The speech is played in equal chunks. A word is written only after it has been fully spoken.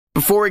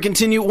Before we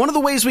continue, one of the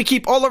ways we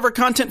keep all of our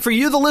content for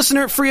you, the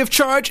listener, free of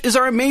charge is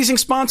our amazing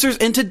sponsors,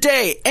 and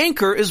today,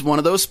 Anchor is one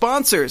of those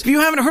sponsors. If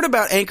you haven't heard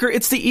about Anchor,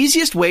 it's the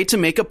easiest way to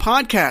make a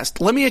podcast.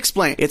 Let me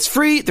explain. It's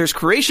free, there's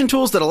creation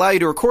tools that allow you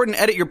to record and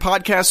edit your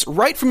podcasts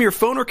right from your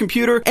phone or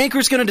computer.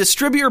 Anchor's going to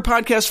distribute your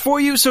podcast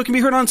for you so it can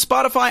be heard on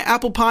Spotify,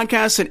 Apple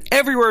Podcasts, and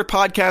everywhere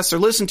podcasts are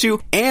listened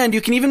to, and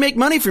you can even make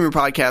money from your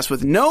podcast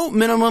with no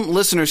minimum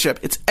listenership.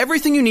 It's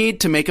everything you need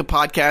to make a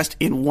podcast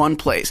in one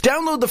place.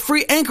 Download the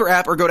free Anchor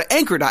app or go to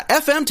anchor.fm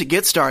to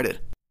get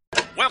started.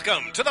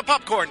 Welcome to the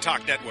Popcorn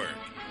Talk Network,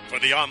 for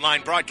the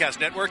online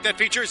broadcast network that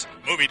features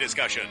movie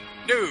discussion,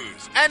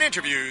 news, and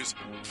interviews.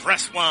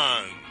 Press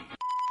 1.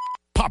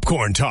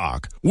 Popcorn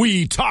Talk.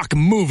 We talk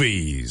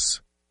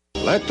movies.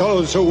 Let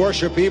those who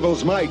worship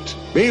evil's might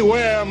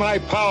beware my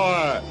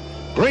power.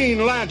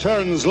 Green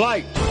Lantern's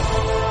light.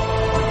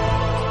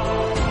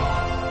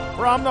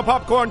 From the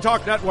Popcorn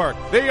Talk Network,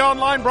 the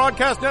online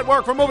broadcast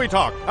network for movie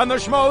talk, and the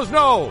schmoes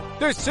know,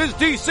 this is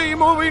DC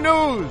Movie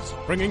News,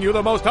 bringing you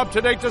the most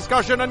up-to-date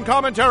discussion and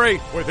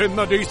commentary within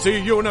the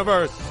DC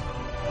Universe.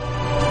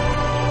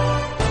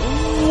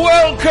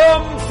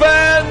 Welcome,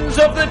 fans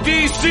of the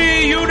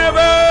DC Universe!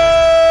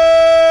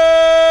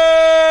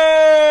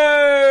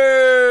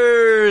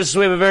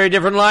 We have a very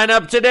different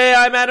lineup today.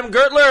 I'm Adam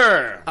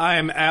Gertler.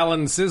 I'm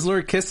Alan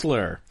Sizzler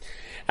Kistler.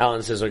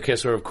 Alan Sizzler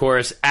Kistler, of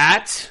course,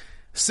 at...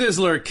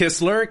 Sizzler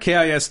Kistler,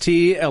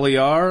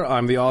 Kistler.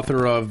 I'm the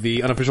author of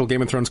the unofficial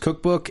Game of Thrones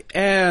cookbook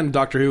and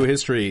Doctor Who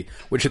history,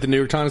 which hit the New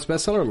York Times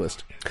bestseller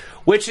list.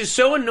 Which is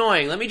so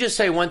annoying. Let me just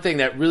say one thing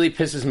that really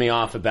pisses me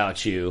off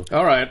about you.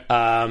 All right.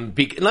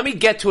 Let me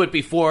get to it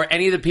before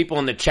any of the people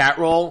in the chat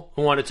roll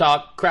who want to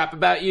talk crap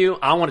about you.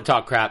 I want to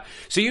talk crap.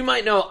 So you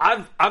might know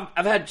I've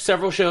had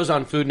several shows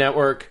on Food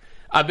Network.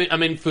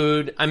 I'm in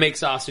food. I make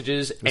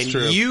sausages, and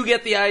true. You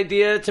get the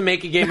idea to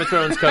make a Game of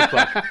Thrones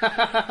cookbook.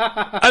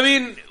 I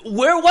mean,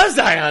 where was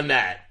I on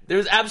that?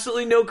 There's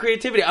absolutely no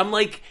creativity. I'm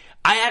like,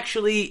 I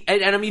actually,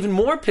 and I'm even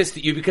more pissed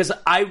at you because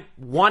I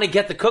want to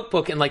get the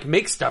cookbook and like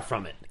make stuff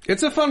from it.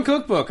 It's a fun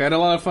cookbook. I had a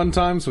lot of fun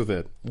times with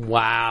it.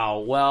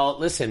 Wow. Well,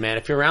 listen, man,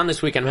 if you're around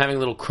this week, I'm having a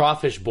little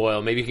crawfish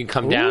boil. Maybe you can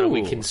come down and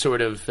we can sort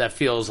of, that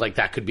feels like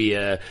that could be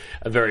a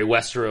very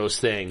Westeros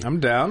thing. I'm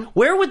down.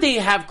 Where would they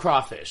have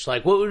crawfish?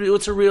 Like,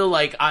 what's a real,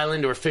 like,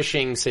 island or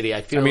fishing city?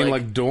 I mean,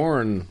 like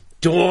Dorne.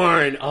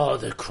 Dorne. Oh,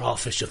 the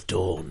crawfish of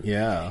Dorne.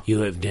 Yeah.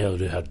 You have no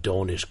idea how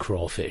Dornish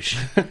crawfish.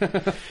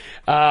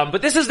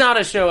 But this is not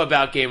a show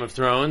about Game of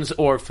Thrones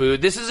or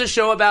food. This is a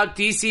show about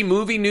DC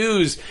movie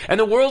news and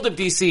the world of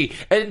DC.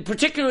 And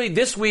particularly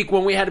this week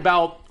when we had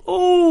about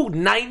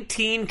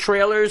 19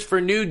 trailers for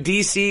new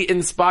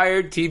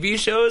DC-inspired TV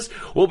shows.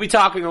 We'll be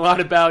talking a lot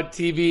about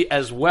TV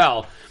as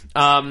well.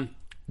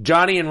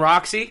 Johnny and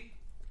Roxy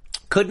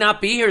could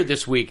not be here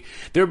this week.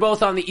 They're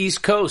both on the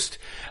East Coast.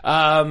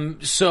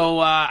 So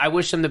I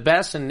wish them the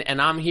best,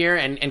 and I'm here.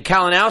 And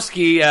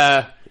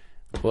Kalinowski,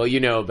 well, you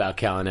know about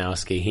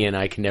Kalinowski. He and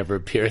I can never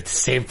appear at the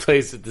same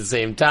place at the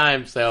same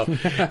time. So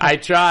I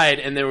tried,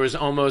 and there was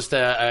almost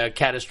a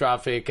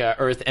catastrophic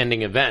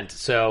earth-ending event.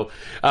 So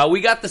we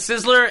got the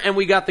Sizzler, and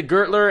we got the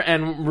Gertler,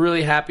 and I'm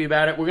really happy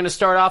about it. We're going to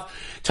start off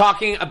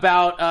talking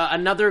about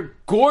another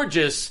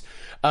gorgeous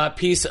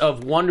piece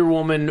of Wonder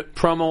Woman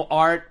promo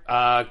art,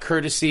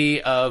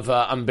 courtesy of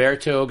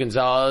Humberto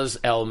Gonzalez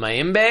El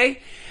Mayimbe.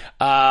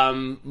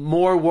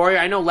 More Warrior.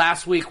 I know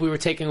last week we were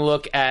taking a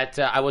look at,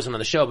 I wasn't on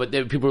the show, but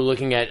people were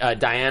looking at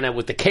Diana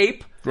with the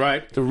cape.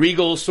 Right. The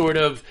regal sort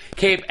of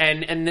cape.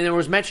 And then there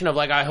was mention of,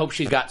 like, I hope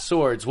she's got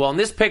swords. Well, in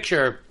this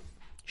picture,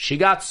 she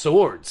got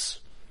swords.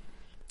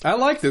 I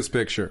like this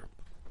picture.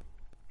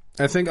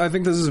 I think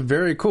this is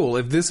very cool.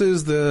 If this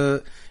is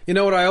the... You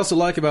know what I also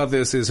like about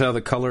this is how the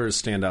colors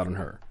stand out on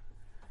her.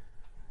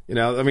 You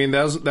know, I mean,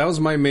 that was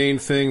my main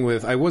thing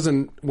with... I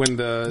wasn't... when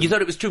the... You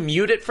thought it was too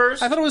muted at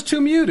first? I thought it was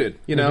too muted,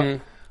 you know?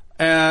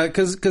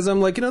 Because I'm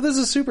like, this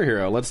is a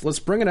superhero. Let's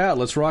bring it out.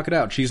 Let's rock it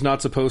out. She's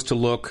not supposed to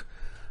look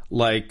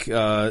like...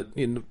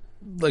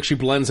 like she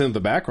blends into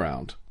the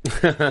background.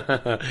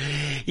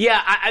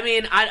 Yeah, I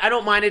mean, I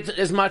don't mind it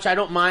as much. I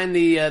don't mind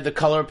the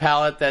color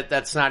palette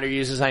that Snyder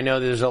uses. I know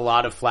there's a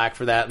lot of flack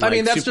for that. I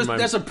mean,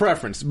 that's a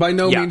preference. By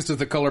no means does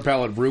the color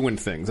palette ruin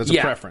things. That's a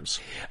preference.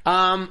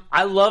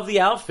 I love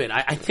the outfit.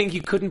 I think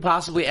you couldn't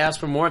possibly ask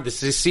for more of this.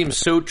 This seems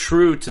so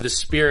true to the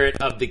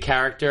spirit of the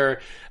character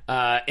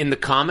in the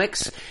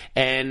comics,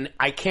 and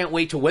I can't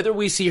wait to whether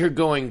we see her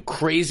going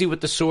crazy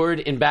with the sword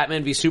in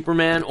Batman v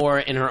Superman or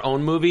in her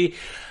own movie.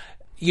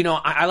 You know,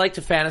 I like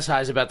to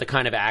fantasize about the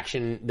kind of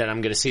action that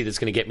I'm going to see that's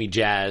going to get me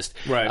jazzed.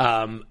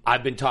 Right.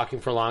 I've been talking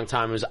for a long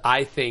time.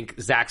 I think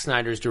Zack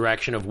Snyder's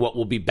direction of what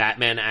will be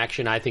Batman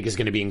action, I think, is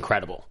going to be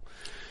incredible.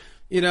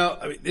 You know,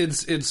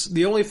 it's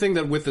the only thing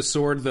that with the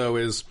sword though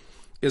is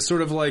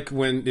sort of like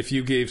if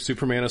you gave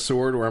Superman a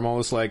sword, where I'm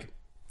almost like,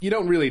 you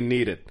don't really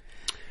need it.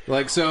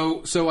 Like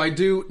so I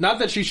do not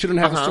that she shouldn't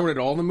have a sword at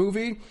all in the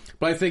movie.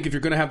 But I think if you're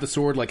going to have the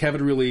sword, like, have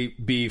it really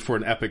be for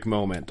an epic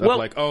moment. Of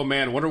like, oh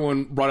man, Wonder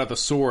Woman brought out the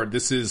sword.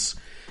 This is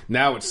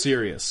Now it's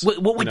serious.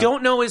 What we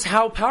don't know is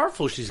how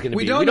powerful she's going to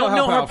be. We don't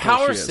know her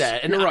power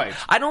set. And You're right.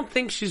 I don't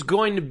think she's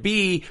going to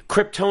be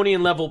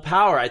Kryptonian level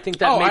power. I think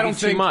that may be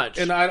too much.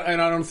 And I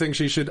don't think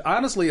she should.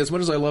 Honestly, as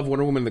much as I love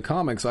Wonder Woman in the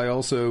comics, I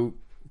also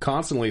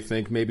constantly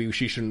think maybe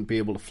she shouldn't be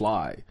able to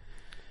fly.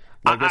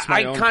 I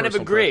kind of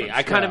agree.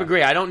 I kind of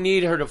agree. I don't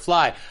need her to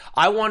fly.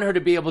 I want her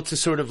to be able to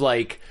sort of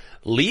like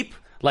leap,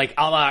 like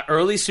a la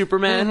early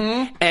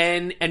Superman,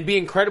 and be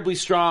incredibly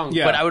strong.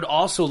 Yeah. But I would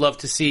also love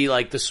to see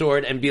like the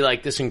sword and be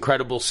like this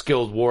incredible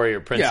skilled warrior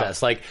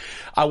princess. Yeah. Like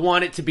I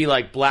want it to be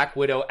like Black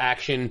Widow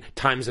action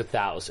times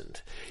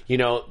 1,000. You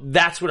know,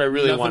 that's what I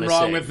really want to see.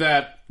 Nothing wrong with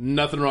that.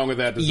 Nothing wrong with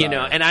that design. You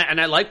know, and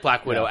I like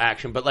Black Widow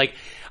action, but like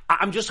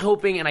I'm just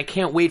hoping, and I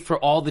can't wait for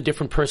all the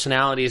different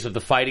personalities of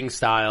the fighting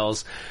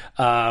styles.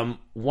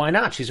 Why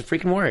not? She's a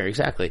freaking warrior,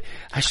 exactly.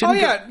 I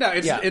shouldn't.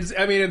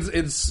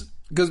 It's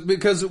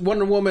because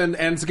Wonder Woman,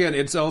 and again,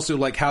 it's also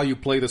like how you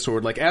play the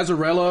sword. Like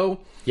Azarello,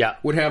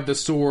 would have the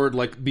sword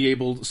like be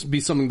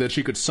something that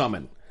she could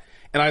summon.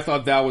 And I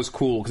thought that was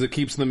cool because it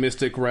keeps the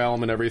mystic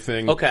realm and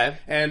everything. Okay.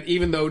 And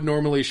even though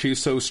normally she's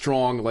so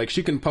strong, like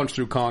she can punch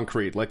through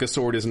concrete. Like a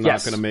sword is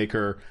not going to make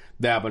her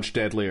that much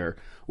deadlier.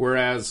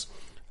 Whereas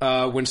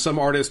when some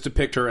artists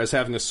depict her as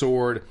having a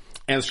sword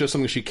and it's just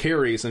something she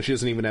carries and she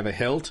doesn't even have a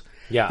hilt,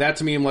 that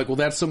to me, I'm like, well,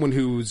 that's someone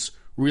who's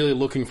really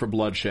looking for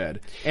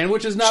bloodshed, and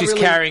which is not. She's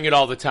carrying it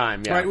all the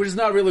time, right? Which is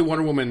not really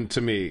Wonder Woman to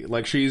me.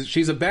 Like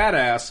she's a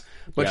badass,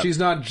 but she's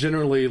not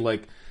generally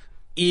like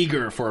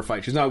eager for a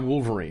fight. She's not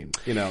Wolverine,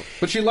 you know.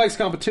 But she likes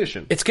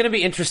competition. It's going to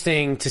be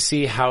interesting to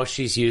see how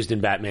she's used in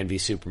Batman v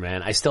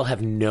Superman. I still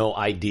have no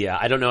idea.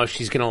 I don't know if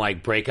she's going to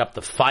like break up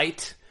the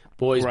fight.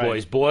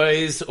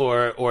 Boys,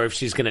 or if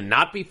she's going to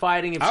not be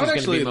fighting. If I she's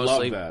would going to be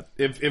mostly love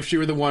that. If she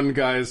were the one,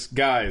 guys,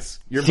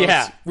 you're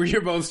both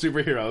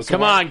superheroes.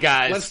 Come on,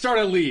 guys, let's start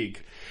a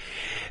league.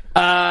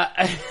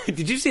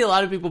 Did you see a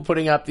lot of people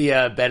putting up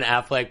the Ben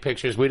Affleck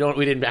pictures? We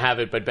didn't have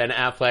it, but Ben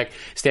Affleck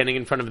standing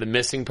in front of the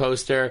missing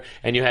poster,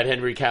 and you had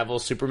Henry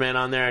Cavill's Superman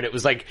on there, and it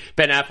was like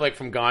Ben Affleck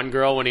from Gone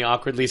Girl when he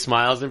awkwardly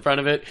smiles in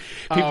front of it.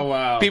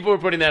 People were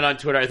putting that on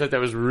Twitter. I thought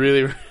that was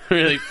really,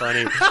 really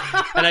funny.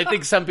 And I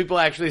think some people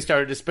actually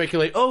started to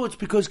speculate, oh, it's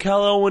because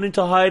Kal-El went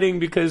into hiding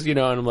because, you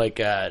know, and I'm like,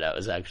 that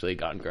was actually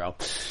Gone Girl.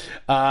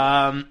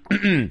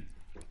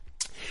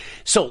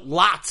 So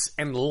lots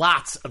and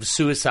lots of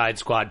Suicide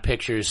Squad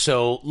pictures.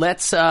 So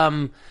let's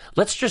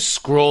just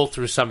scroll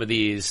through some of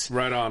these.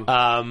 Right on.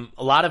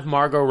 A lot of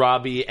Margot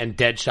Robbie and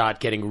Deadshot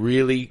getting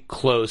really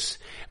close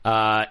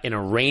in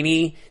a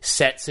rainy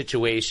set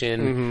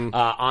situation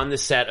on the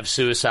set of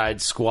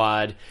Suicide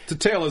Squad. It's a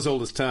tale as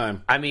old as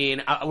time. I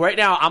mean, right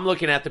now I'm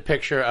looking at the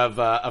picture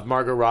of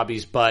Margot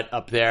Robbie's butt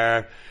up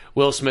there.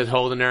 Will Smith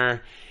holding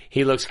her.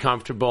 He looks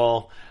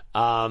comfortable.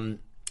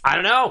 I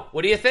don't know.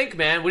 What do you think,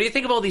 man? What do you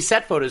think of all these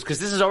set photos?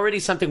 Because this is already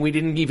something we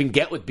didn't even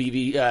get with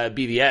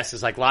BVS.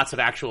 It's like lots of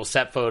actual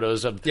set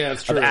photos of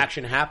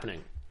action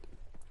happening.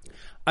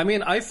 I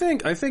mean, I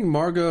think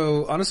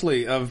Margot,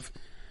 honestly, there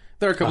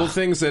are a couple of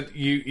things that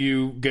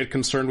you get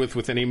concerned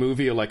with any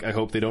movie. Like, I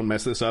hope they don't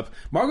mess this up.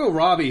 Margot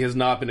Robbie has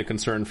not been a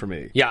concern for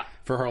me. Yeah.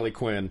 For Harley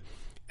Quinn.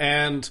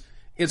 And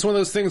it's one of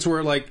those things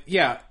where, like,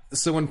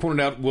 someone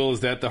pointed out, Will, is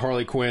that the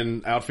Harley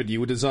Quinn outfit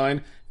you would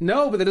design?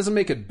 No, but that doesn't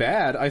make it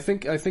bad. I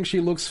think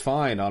she looks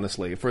fine,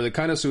 honestly. For the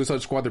kind of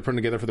Suicide Squad they're putting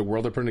together, for the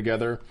world they're putting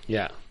together.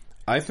 Yeah.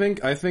 I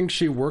think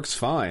she works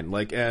fine.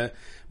 Like, I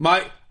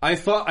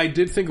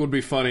did think it would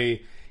be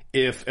funny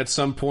if at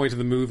some point in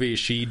the movie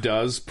she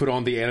does put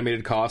on the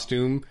animated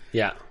costume.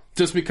 Yeah.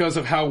 Just because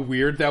of how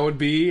weird that would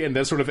be, and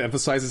that sort of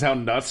emphasizes how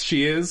nuts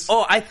she is.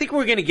 Oh, I think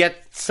we're going to get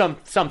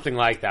something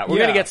like that. We're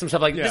going to get some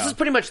stuff like this. Is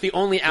pretty much the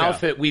only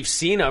outfit we've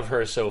seen of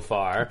her so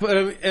far.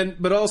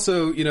 But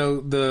also, you know,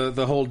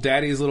 the whole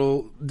daddy's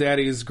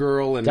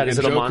girl and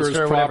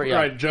Joker's property,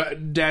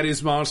 right?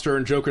 Daddy's monster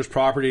and Joker's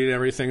property and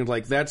everything.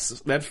 Like that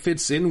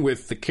fits in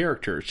with the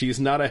character. She's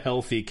not a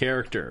healthy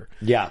character.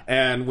 Yeah,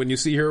 and when you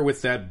see her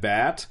with that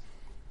bat.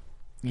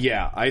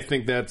 Yeah, I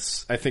think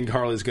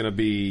Harley's going to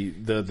be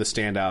the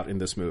standout in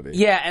this movie.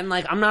 Yeah, and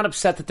like I'm not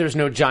upset that there's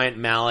no giant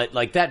mallet.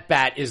 Like that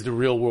bat is the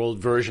real world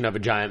version of a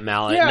giant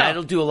mallet, and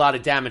that'll do a lot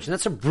of damage. And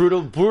that's a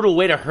brutal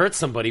way to hurt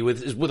somebody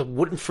with a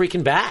wooden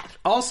freaking bat.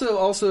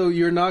 Also,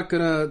 you're not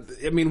gonna.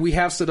 I mean, we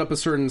have set up a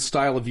certain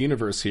style of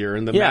universe here,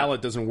 and the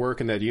mallet doesn't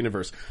work in that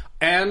universe.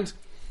 And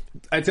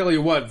I tell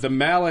you what, the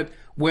mallet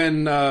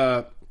when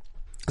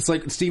it's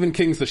like Stephen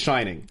King's The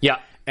Shining. Yeah,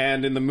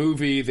 and in the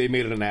movie they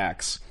made it an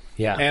axe.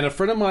 Yeah. And a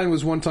friend of mine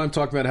was one time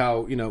talking about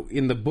how, you know,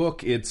 in the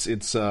book it's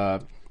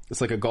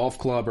like a golf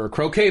club or a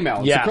croquet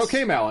mallet. Yes. It's a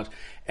croquet mallet.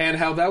 And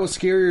how that was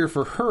scarier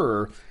for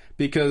her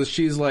because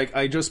she's like,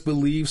 I just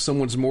believe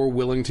someone's more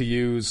willing to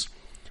use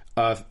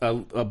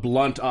a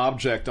blunt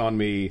object on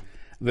me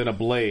than a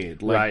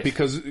blade. Like, right.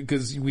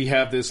 Because we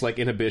have this like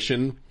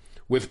inhibition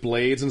with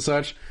blades and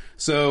such.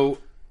 So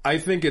I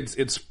think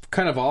it's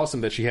kind of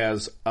awesome that she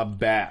has a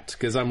bat,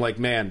 because I'm like,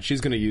 man, she's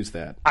going to use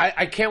that.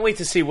 I can't wait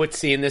to see what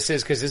scene this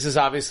is, because this is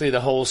obviously the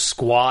whole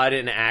squad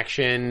in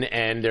action,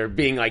 and they're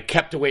being like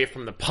kept away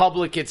from the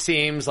public, it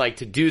seems, like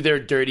to do their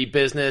dirty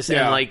business,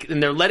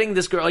 and they're letting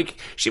this girl, like,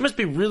 she must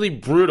be really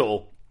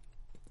brutal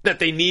that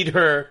they need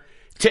her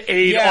to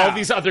aid all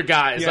these other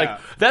guys. Like,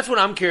 that's what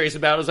I'm curious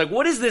about. Is like,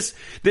 what is this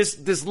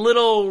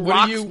little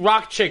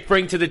rock chick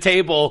bring to the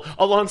table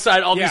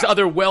alongside all these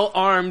other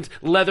well-armed,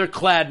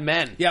 leather-clad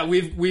men? Yeah,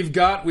 we've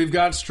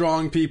got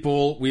strong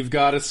people, we've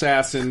got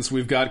assassins,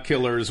 we've got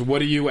killers. What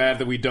do you add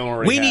that we don't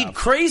already have? We need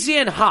crazy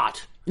and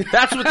hot.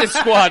 That's what this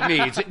squad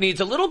needs. It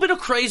needs a little bit of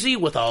crazy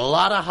with a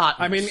lot of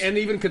hotness. I mean, and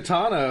even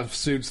Katana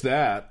suits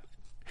that.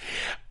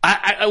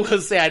 I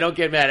will say I don't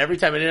get mad. Every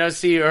time I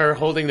see her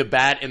holding the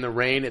bat in the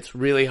rain, it's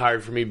really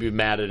hard for me to be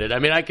mad at it. I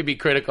mean, I could be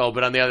critical,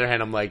 but on the other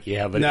hand, I'm like,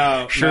 yeah, but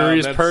it sure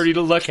is pretty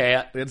to look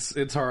at.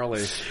 It's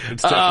Harley.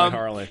 It's definitely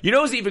Harley. You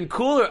know what's even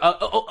cooler?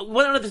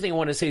 One other thing I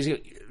want to say is,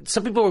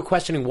 some people were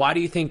questioning, why do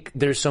you think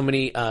there's so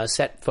many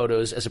set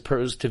photos as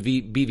opposed to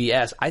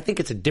BVS? I think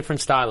it's a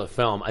different style of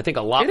film. I think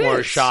a lot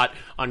more is shot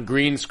on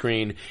green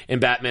screen in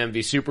Batman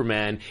v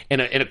Superman in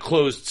a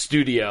closed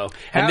studio,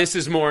 and this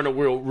is more in a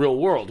real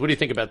world. What do you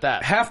think about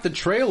that? Half the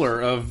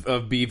trailer of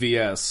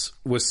BVS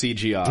was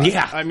CGI.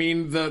 Yeah. I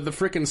mean, the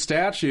frickin'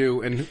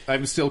 statue, and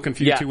I'm still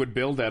confused who would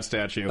build that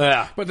statue.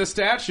 Yeah. But the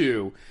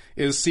statue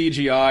is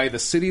CGI, the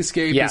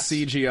cityscape is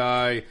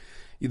CGI,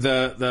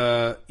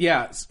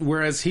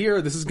 whereas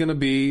here, this is going to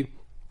be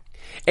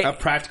a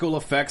practical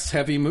effects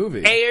heavy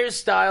movie. Ayer's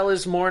style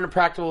is more into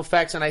practical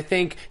effects, and I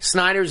think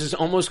Snyder's is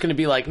almost going to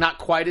be like not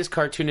quite as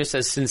cartoonist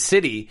as Sin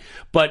City,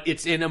 but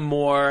it's in a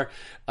more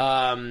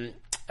like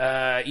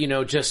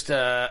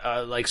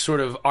sort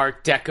of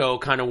Art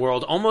Deco kind of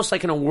world, almost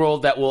like in a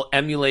world that will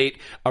emulate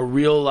a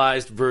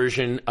realized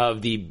version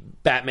of the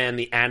Batman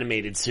the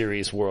Animated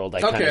Series world.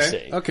 I kind of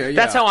see. Okay,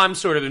 that's how I'm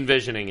sort of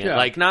envisioning it. Yeah.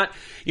 Like not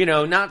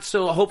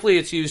so. Hopefully,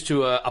 it's used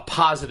to a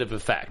positive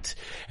effect,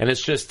 and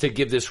it's just to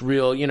give this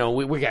real.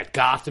 We got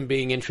Gotham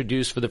being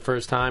introduced for the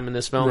first time in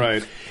this film,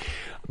 right?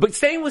 But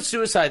staying with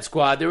Suicide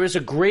Squad, there is a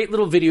great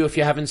little video, if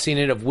you haven't seen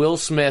it, of Will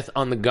Smith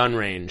on the gun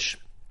range.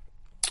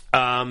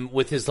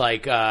 With his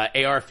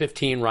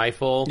AR-15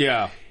 rifle.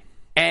 Yeah.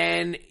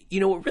 And,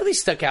 what really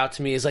stuck out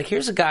to me is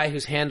here's a guy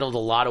who's handled a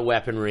lot of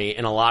weaponry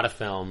in a lot of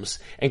films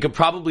and could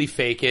probably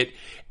fake it.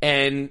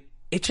 And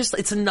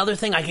it's another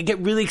thing. I could get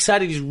really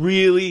excited. He's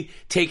really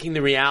taking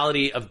the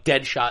reality of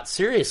Deadshot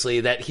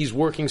seriously, that he's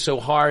working so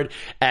hard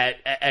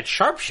at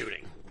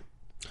sharpshooting.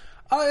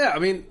 Oh, yeah. I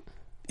mean,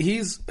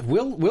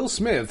 Will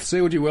Smith, say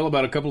what you will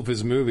about a couple of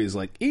his movies,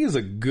 he's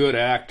a good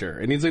actor.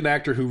 And he's an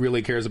actor who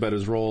really cares about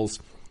his roles.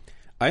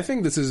 I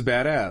think this is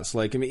badass.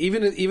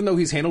 Even though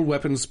he's handled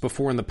weapons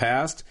before in the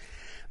past,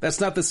 that's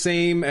not the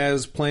same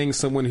as playing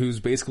someone who's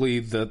basically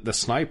the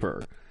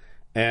sniper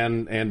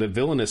and a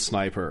villainous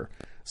sniper.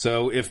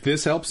 So if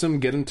this helps him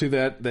get into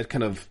that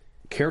kind of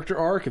character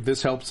arc, if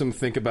this helps him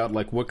think about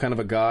what kind of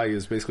a guy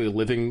is basically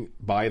living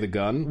by the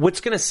gun.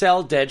 What's going to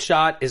sell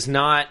Deadshot is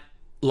not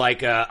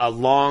like a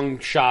long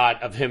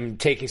shot of him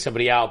taking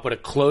somebody out, but a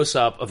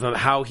close-up of him,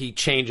 how he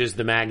changes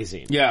the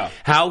magazine. Yeah.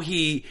 How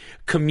he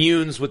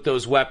communes with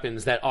those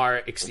weapons that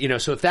are,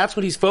 so if that's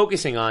what he's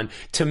focusing on,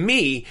 to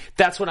me,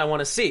 that's what I want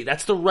to see.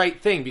 That's the right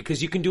thing,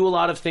 because you can do a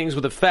lot of things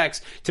with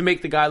effects to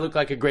make the guy look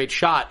like a great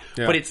shot.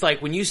 Yeah. But it's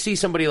like when you see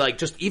somebody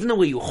just even the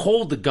way you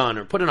hold the gun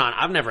or put it on,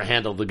 I've never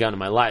handled the gun in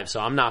my life, so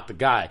I'm not the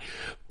guy.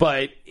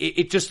 But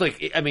it just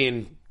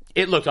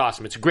it looked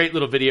awesome. It's a great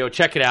little video.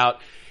 Check it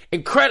out.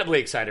 Incredibly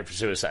excited for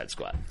Suicide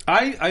Squad.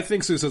 I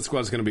think Suicide Squad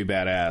is going to be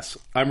badass.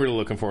 I'm really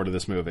looking forward to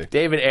this movie.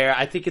 David Ayer,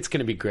 I think it's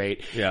going to be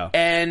great. Yeah.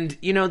 And,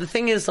 the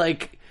thing is,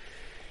 they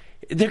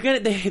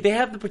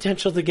have the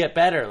potential to get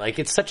better.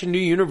 It's such a new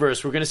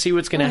universe. We're going to see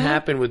what's going to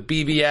happen with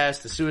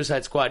BVS, the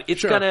Suicide Squad.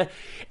 It's going to,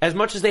 as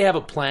much as they have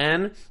a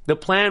plan, the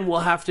plan will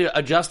have to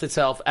adjust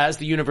itself as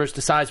the universe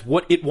decides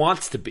what it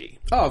wants to be.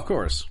 Oh, of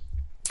course.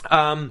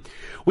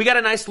 We got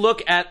a nice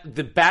look at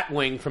the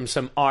Batwing from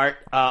some art.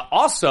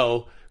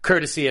 Also,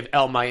 courtesy of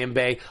El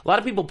Mayimbe. A lot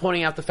of people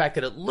pointing out the fact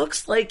that it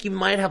looks like you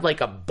might have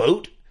a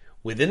boat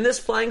within this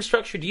flying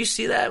structure. Do you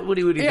see that? What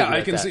do you think about that? Yeah,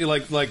 I can see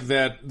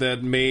that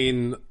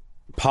main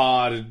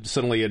pod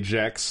suddenly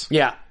ejects.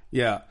 Yeah.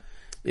 Yeah.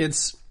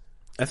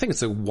 I think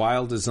it's a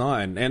wild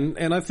design,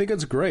 and I think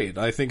it's great.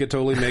 I think it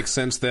totally makes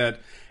sense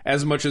that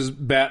as much as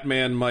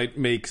Batman might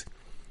make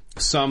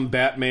some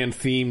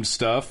Batman-themed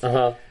stuff,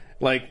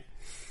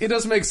 it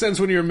does make sense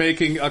when you're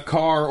making a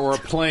car or a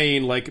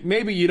plane.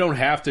 Maybe you don't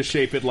have to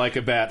shape it like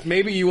a bat.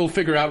 Maybe you will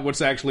figure out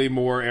what's actually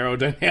more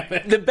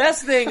aerodynamic. The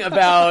best thing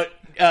about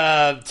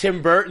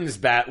Tim Burton's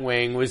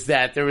Batwing was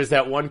that there was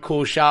that one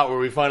cool shot where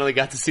we finally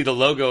got to see the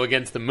logo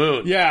against the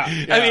moon. Yeah.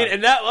 I mean,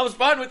 and I was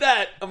fine with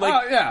that.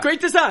 I'm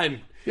great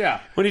design. Yeah.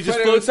 When he just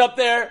floats up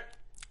there.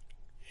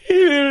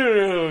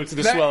 To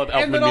the swell of Elfman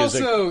music. And then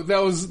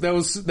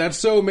also, that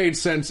so made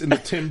sense in the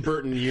Tim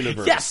Burton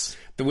universe. Yes.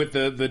 with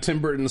the Tim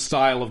Burton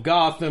style of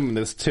Gotham and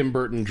this Tim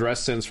Burton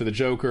dress sense for the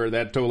Joker,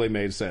 that totally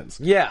made sense.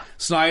 Yeah.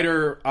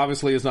 Snyder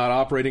obviously is not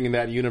operating in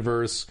that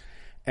universe,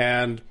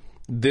 and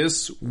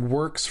this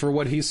works for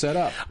what he set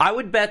up. I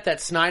would bet that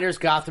Snyder's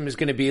Gotham is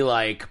going to be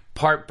like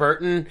part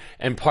Burton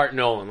and part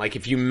Nolan. Like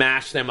if you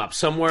mash them up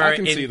somewhere I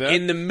can see that.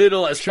 in the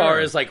middle as Sure. far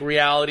as like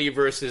reality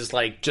versus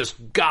like just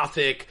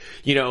Gothic,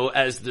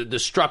 as the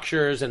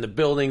structures and the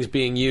buildings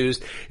being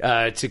used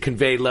to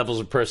convey levels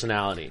of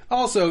personality.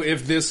 Also,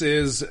 if this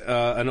is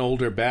an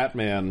older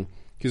Batman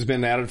who's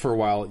been at it for a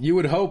while, you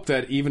would hope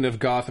that even if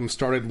Gotham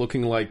started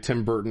looking like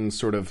Tim Burton's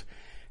sort of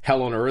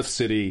Hell on Earth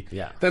city,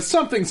 that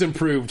something's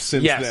improved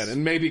since then,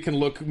 and maybe can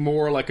look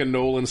more like a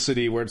Nolan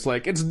city where it's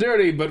like, it's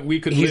dirty, but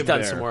we could live there.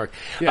 He's done some work.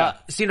 Yeah.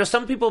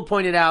 Some people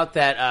pointed out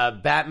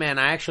that Batman,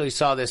 I actually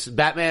saw this,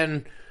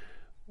 Batman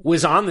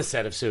was on the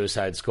set of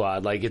Suicide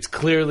Squad. Like, it's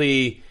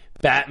clearly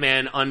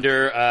Batman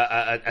under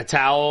a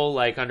towel,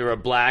 like under a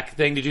black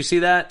thing. Did you see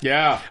that?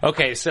 Yeah.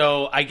 Okay,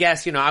 so I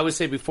guess, I would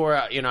say before,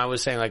 I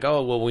was saying like,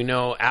 oh, well, we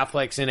know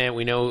Affleck's in it.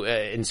 We know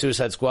in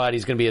Suicide Squad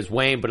he's going to be as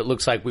Wayne, but it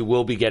looks like we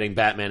will be getting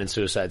Batman in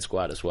Suicide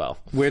Squad as well.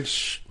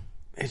 Which,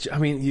 I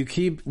mean,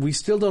 we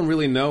still don't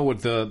really know what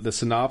the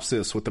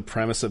synopsis, what the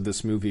premise of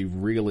this movie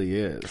really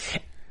is.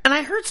 And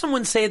I heard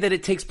someone say that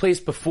it takes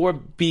place before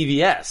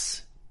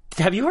BVS.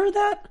 Have you heard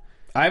that?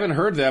 I haven't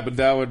heard that, but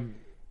that would...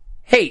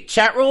 Hey,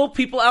 chat roll,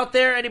 people out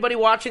there, anybody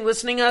watching,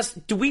 listening to us,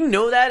 do we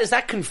know that? Is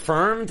that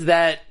confirmed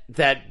that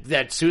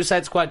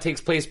Suicide Squad takes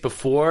place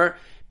before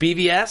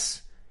BVS?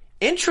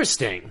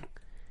 Interesting.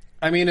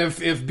 I mean, if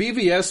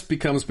BVS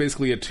becomes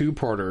basically a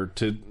two-parter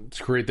to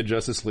create the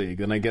Justice League,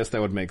 then I guess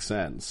that would make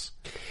sense.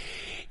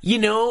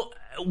 Because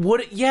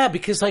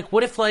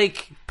what if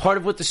part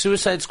of what the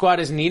Suicide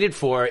Squad is needed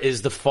for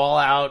is the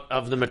fallout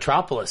of the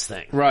Metropolis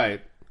thing?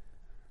 Right.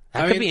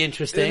 That could be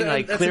interesting,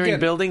 clearing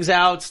buildings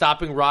out,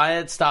 stopping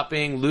riots,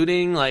 stopping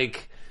looting,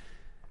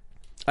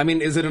 I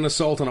mean, is it an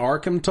Assault on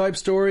Arkham type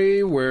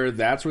story where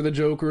that's where the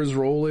Joker's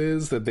role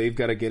is, that they've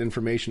got to get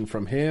information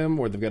from him,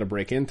 or they've got to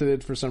break into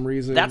it for some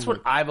reason? That's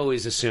what I've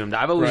always assumed.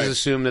 I've always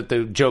assumed that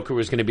the Joker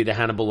was going to be the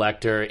Hannibal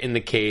Lecter in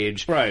the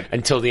cage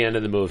until the end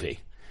of the movie.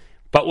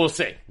 But we'll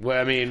see.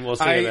 We'll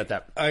see about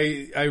that.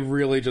 I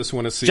really just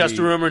want to see... Just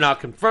a rumor, not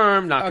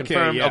confirmed,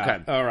 confirmed. Yeah.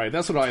 Okay. All right,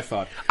 that's what I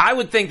thought. I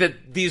would think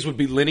that these would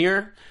be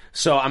linear,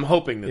 so I'm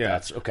hoping that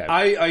that's okay.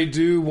 I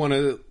do want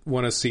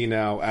to see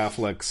now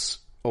Affleck's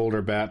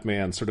older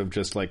Batman sort of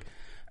just like...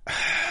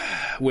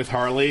 with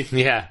Harley.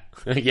 Yeah.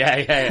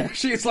 Yeah.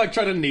 She's like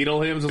trying to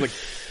needle him, so like...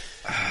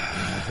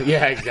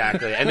 yeah,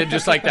 exactly. And then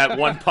just like that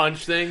one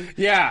punch thing.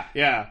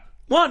 Yeah.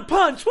 One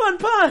punch!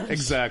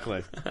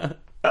 Exactly.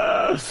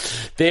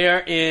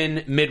 They're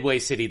in Midway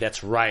City.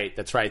 That's right.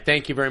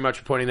 Thank you very much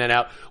for pointing that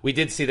out. We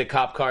did see the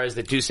cop cars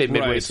that do say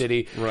Midway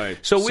City. Right.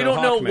 So we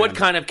don't know what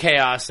kind of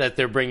chaos that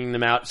they're bringing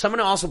them out. Someone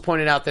also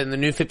pointed out that in the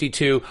New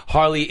 52,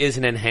 Harley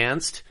isn't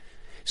enhanced.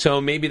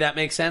 So maybe that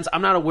makes sense.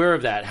 I'm not aware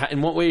of that.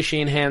 In what way is she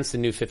enhanced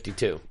in New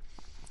 52?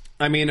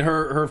 I mean,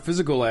 her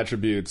physical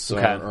attributes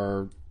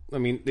are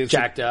it's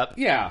jacked up.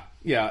 Yeah.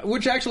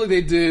 Which actually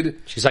they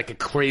did. She's like a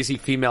crazy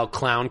female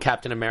clown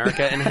Captain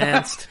America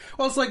enhanced.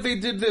 Well, it's like they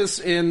did this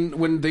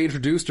when they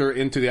introduced her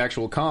into the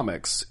actual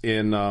comics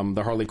in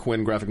the Harley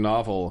Quinn graphic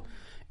novel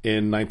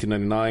in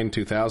 1999,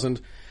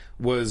 2000.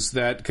 Was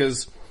that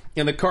because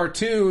in the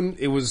cartoon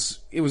it was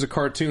a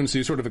cartoon, so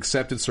you sort of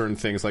accepted certain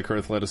things like her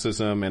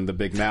athleticism and the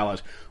big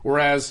mallet,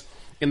 whereas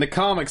in the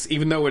comics,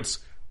 even though it's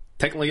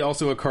technically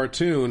also a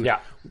cartoon,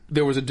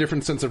 there was a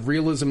different sense of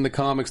realism in the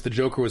comics. The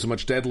Joker was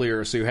much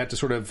deadlier, so you had to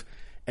sort of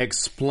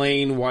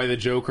explain why the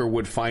Joker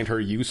would find her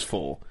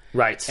useful.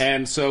 Right.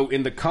 And so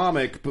in the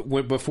comic,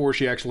 before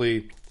she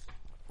actually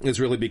is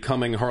really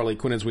becoming Harley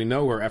Quinn as we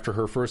know her, after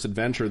her first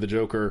adventure, the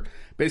Joker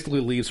basically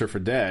leaves her for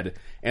dead.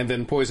 And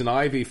then Poison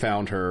Ivy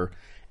found her,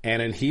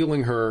 and in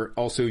healing her,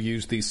 also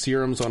used these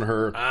serums on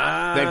her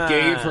that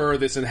gave her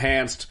this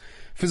enhanced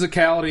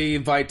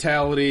physicality,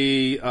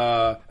 vitality,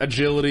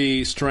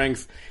 agility,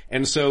 strength.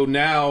 And so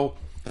now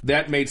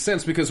that made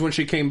sense, because when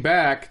she came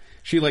back,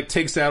 she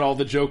takes out all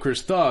the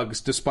Joker's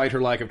thugs despite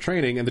her lack of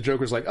training, and the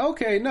Joker's like,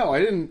 okay, no, I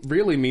didn't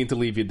really mean to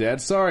leave you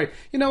dead. Sorry.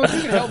 If you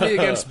can help me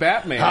against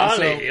Batman.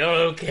 Harley, you're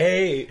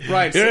okay.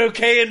 Right. You're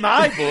okay in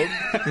my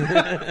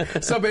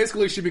book. So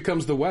basically she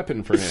becomes the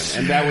weapon for him,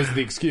 and that was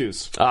the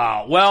excuse.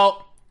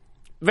 Well,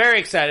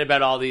 very excited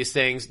about all these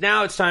things.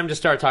 Now it's time to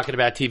start talking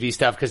about TV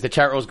stuff, because the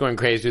chat roll's going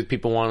crazy with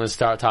people wanting to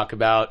start talk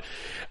about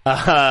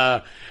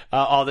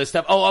all this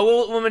stuff.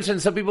 Oh, we'll mention,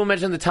 some people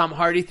mentioned the Tom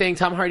Hardy thing.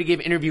 Tom Hardy gave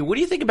an interview. What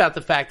do you think about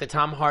the fact that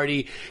Tom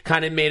Hardy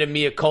kind of made a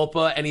mea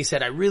culpa, and he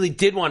said, I really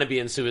did want to be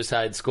in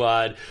Suicide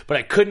Squad, but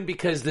I couldn't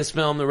because this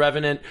film, The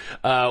Revenant,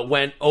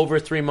 went over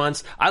 3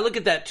 months. I look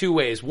at that two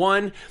ways.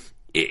 One,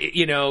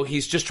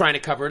 he's just trying to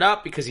cover it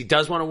up because he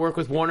does want to work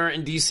with Warner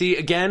and DC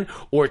again.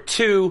 Or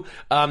two,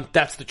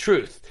 that's the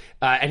truth.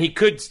 And he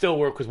could still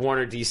work with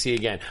Warner DC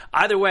again.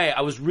 Either way,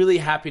 I was really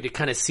happy to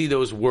kind of see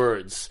those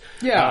words.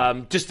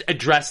 Yeah. Just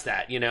address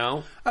that,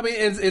 I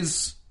mean,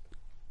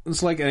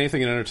 it's like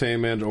anything in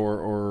entertainment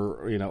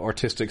or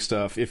artistic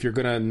stuff. If you're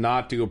going to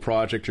not do a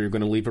project or you're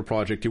going to leave a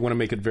project, you want to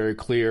make it very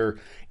clear.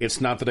 It's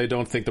not that I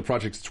don't think the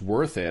project's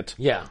worth it.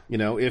 Yeah.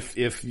 If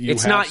you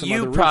it's have not some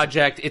you other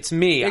project, it's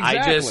me. I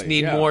Exactly, just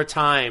need yeah. more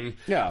time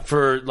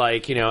for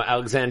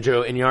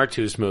Alexandro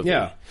Iñárritu's movie.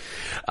 Yeah.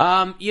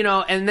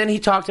 And then he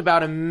talked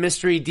about a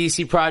mystery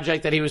DC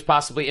project that he was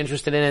possibly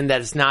interested in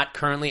that is not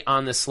currently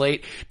on the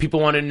slate. People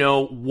want to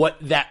know what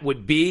that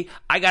would be.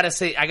 I gotta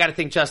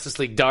think Justice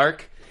League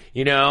Dark.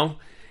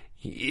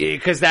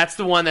 Because that's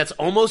the one that's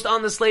almost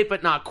on the slate,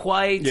 but not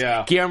quite.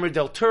 Yeah. Guillermo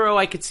del Toro,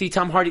 I could see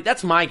Tom Hardy.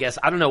 That's my guess.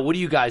 I don't know. What do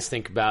you guys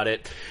think about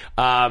it?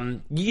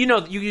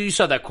 You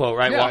saw that quote,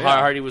 right? Yeah,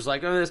 Hardy was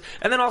like, oh, this.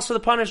 And then also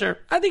the Punisher.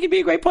 I think he'd be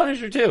a great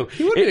Punisher, too.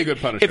 He would be a good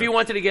Punisher. If he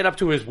wanted to get up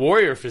to his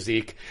Warrior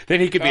physique, then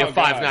he could be a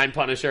 5'9"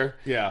 Punisher.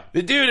 Yeah.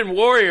 The dude in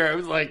Warrior, I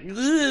was like,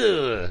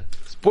 ugh.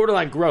 It's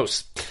borderline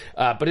gross,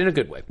 but in a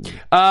good way.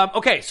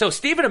 Okay, so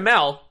Stephen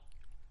Amell,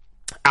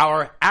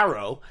 our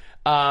Arrow,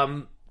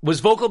 was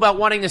vocal about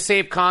wanting to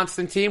save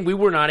Constantine. We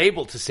were not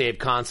able to save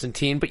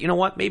Constantine, but you know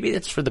what? Maybe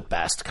it's for the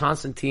best.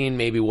 Constantine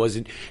maybe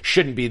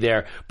shouldn't be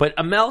there. But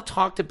Amell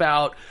talked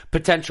about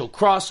potential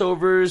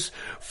crossovers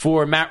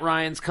for Matt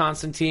Ryan's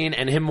Constantine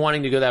and him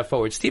wanting to go that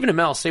forward. Stephen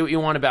Amell, say what you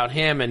want about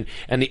him and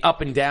the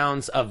up and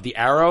downs of the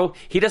Arrow.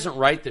 He doesn't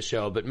write the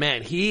show, but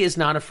man, he is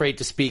not afraid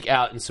to speak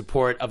out in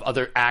support of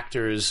other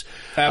actors.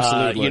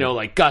 Absolutely.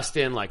 Like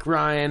Gustin, like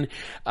Ryan.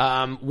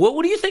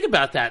 What do you think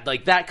about that?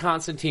 Like that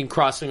Constantine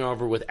crossing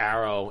over with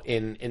Arrow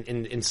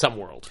in some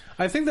world.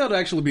 I think that would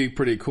actually be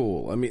pretty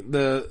cool. I mean,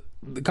 the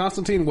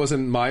Constantine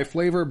wasn't my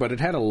flavor, but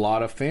it had a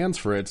lot of fans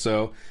for it.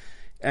 So,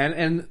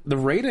 and the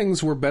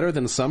ratings were better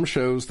than some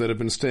shows that have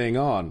been staying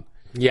on.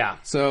 Yeah.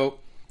 So,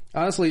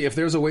 honestly, if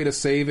there's a way to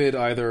save it,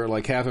 either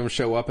like have him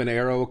show up in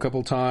Arrow a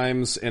couple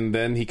times, and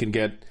then he can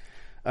get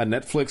a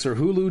Netflix or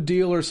Hulu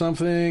deal or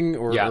something,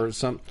 or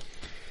some.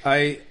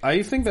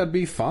 I think that'd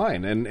be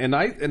fine, and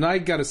I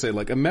gotta say,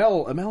 like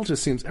Amell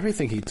just seems every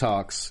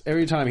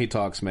time he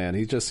talks, man,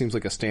 he just seems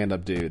like a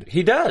stand-up dude.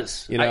 He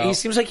does. He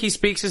seems like he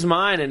speaks his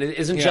mind and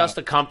isn't just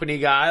a company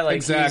guy. Like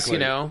exactly.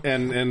 He's,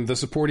 and the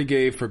support he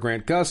gave for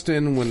Grant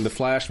Gustin when the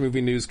Flash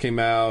movie news came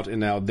out, and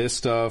now this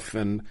stuff,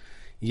 and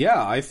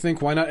I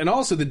think why not? And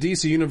also the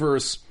DC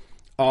universe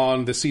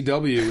on the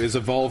CW is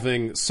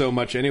evolving so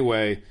much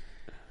anyway.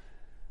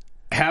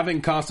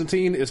 Having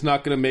Constantine is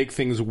not going to make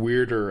things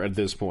weirder at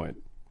this point.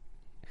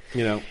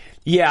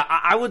 Yeah,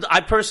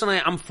 I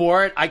personally, I'm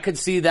for it. I could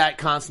see that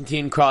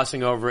Constantine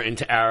crossing over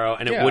into Arrow,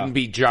 and it wouldn't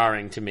be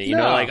jarring to me.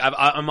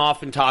 I'm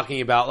often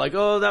talking about like,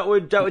 oh, that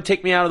would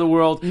take me out of the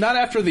world. Not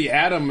after the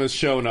Atom has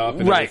shown up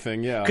and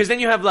everything, yeah. Because then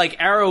you have like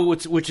Arrow,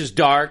 which is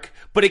dark,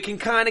 but it can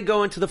kind of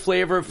go into the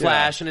flavor of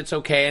Flash, and it's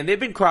okay. And they've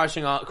been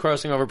crossing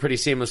over pretty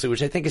seamlessly,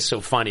 which I think is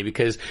so funny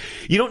because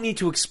you don't need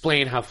to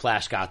explain how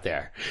Flash got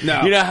there.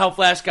 No, you know how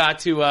Flash got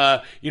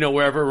to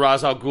wherever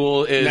Ra's al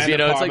Ghul is.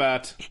 Nanda It's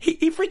Parbat. like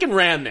he freaking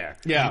ran there.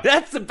 Yeah.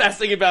 That's the best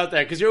thing about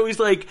that, because you're always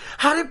like,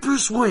 how did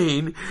Bruce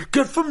Wayne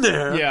get from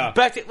there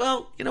back to...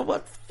 Well, you know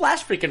what?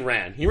 Flash freaking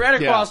ran. He ran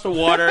across the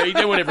water. He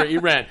did whatever. He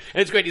ran.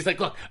 And it's great. He's like,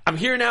 look, I'm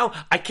here now.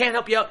 I can't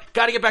help you out.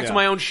 Got to get back to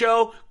my own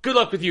show. Good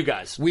luck with you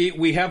guys.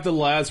 We have the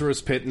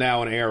Lazarus Pit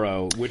now in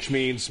Arrow, which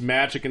means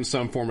magic in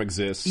some form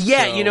exists.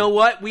 Yeah, so. You know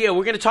what? We're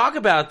going to talk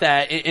about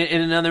that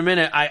in another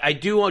minute. I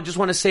do just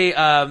want to say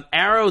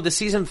Arrow, the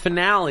season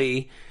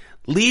finale...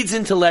 leads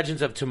into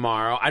Legends of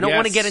Tomorrow. I don't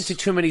want to get into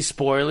too many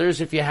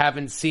spoilers if you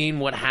haven't seen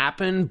what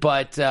happened,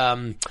 but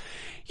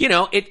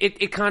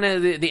it kind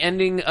of the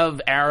ending of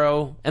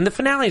Arrow and the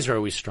finales are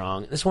always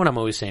strong. This is what I'm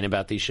always saying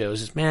about these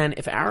shows is, man,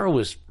 if Arrow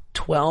was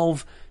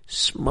 12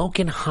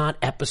 smoking hot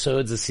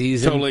episodes a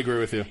season. Totally agree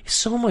with you.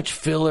 So much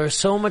filler,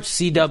 so much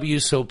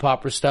CW soap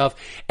opera stuff,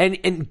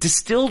 and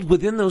distilled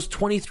within those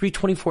 23,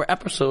 24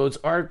 episodes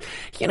are,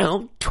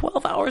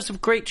 12 hours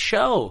of great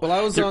show. Well,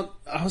 I was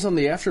on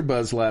the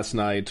AfterBuzz last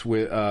night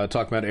with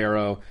talking about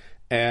Arrow,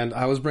 and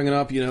I was bringing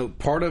up,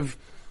 part of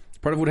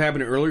what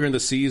happened earlier in the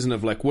season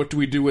of like, what do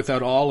we do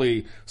without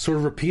Ollie, sort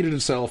of repeated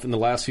itself in the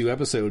last few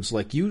episodes.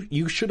 Like,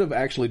 you should have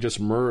actually just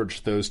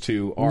merged those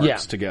two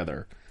arcs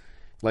together.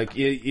 Like,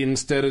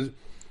 instead of...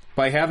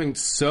 By having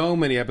so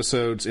many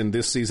episodes in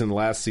this season,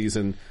 last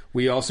season,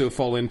 we also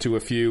fall into a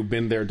few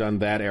been there, done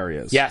that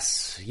areas.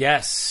 Yes.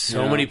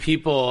 So many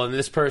people, and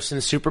this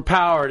person's super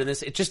powered, and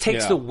it just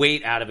takes the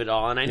weight out of it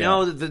all. And I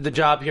know that the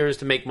job here is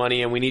to make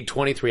money, and we need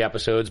 23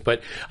 episodes,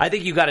 but I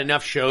think you've got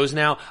enough shows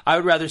now. I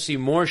would rather see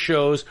more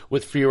shows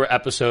with fewer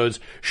episodes,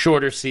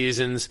 shorter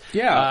seasons.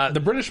 Yeah, the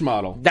British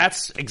model.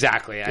 That's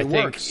exactly. I think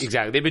works.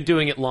 Exactly. They've been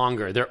doing it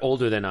longer. They're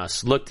older than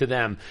us. Look to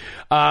them.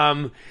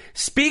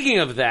 Speaking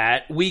of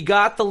that, we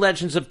got the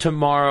Legends of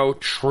Tomorrow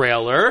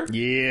trailer.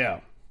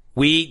 Yeah.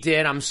 We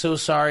did. I'm so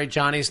sorry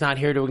Johnny's not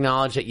here to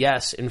acknowledge it.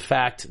 Yes, in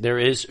fact, there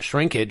is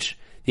shrinkage.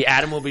 The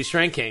Atom will be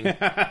shrinking. We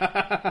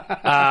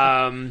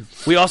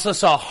also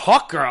saw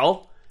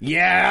Hawkgirl.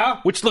 Yeah.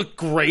 Which looked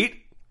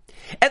great.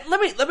 And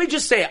let me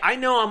just say, I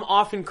know I'm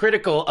often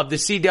critical of the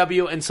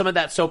CW and some of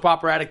that soap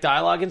operatic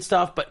dialogue and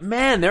stuff, but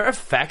man, their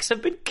effects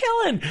have been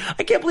killing.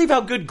 I can't believe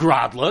how good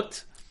Grodd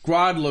looked.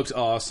 Grodd looked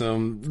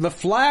awesome. The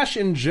Flash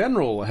in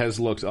general has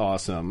looked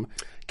awesome.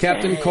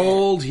 Captain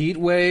Cold,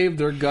 Heatwave,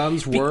 their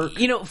guns work.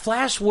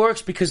 Flash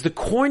works because the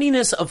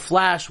corniness of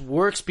Flash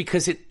works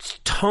because its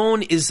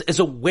tone is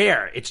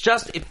aware. It's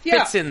just, it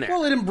fits in there.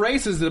 Well, it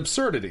embraces the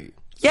absurdity.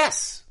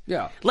 Yes.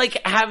 Yeah.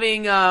 Like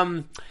having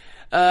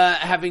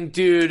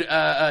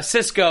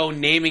Cisco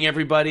naming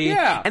everybody.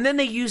 Yeah. And then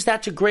they used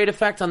that to great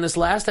effect on this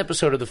last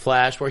episode of The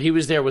Flash where he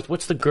was there with,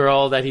 what's the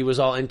girl that he was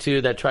all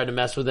into that tried to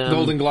mess with him?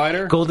 Golden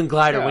Glider? Golden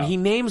Glider. Yeah. When he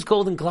names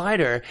Golden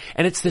Glider,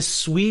 and it's this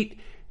sweet,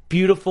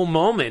 beautiful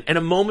moment, and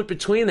a moment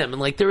between them.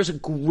 And, like, there is a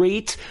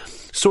great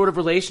sort of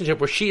relationship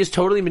where she is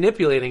totally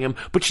manipulating him,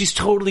 but she's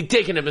totally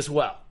digging him as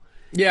well.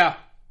 Yeah.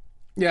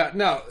 Yeah,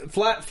 no,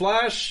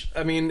 Flash,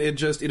 I mean,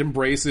 it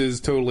embraces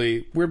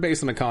totally, we're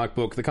based on a comic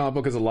book. The comic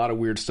book has a lot of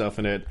weird stuff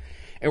in it,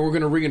 and we're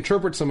going to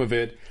reinterpret some of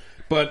it,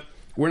 but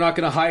we're not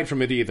going to hide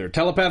from it either.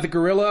 Telepathic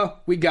gorilla,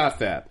 we got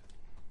that.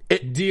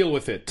 Deal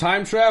with it.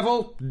 Time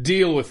travel,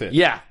 deal with it.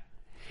 Yeah.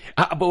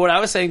 But what I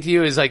was saying to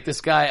you is, like,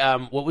 this guy,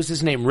 what was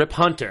his name? Rip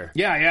Hunter.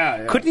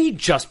 Yeah. Couldn't he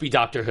just be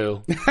Doctor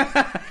Who?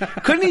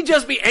 Couldn't he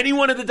just be any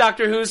one of the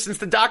Doctor Who's? Since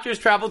the Doctors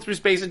traveled through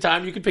space and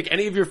time, you could pick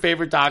any of your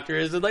favorite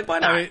Doctors. And, like, why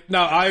not?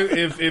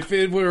 If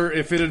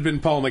it had been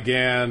Paul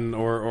McGann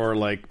or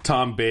like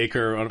Tom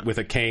Baker with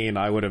a cane,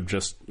 I would have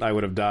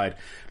died.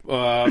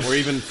 Or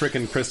even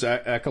frickin' Chris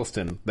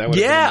Eccleston. That would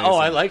have been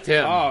amazing. I liked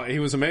him. Oh, he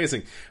was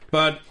amazing.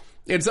 But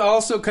it's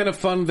also kind of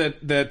fun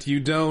that you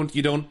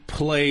don't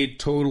play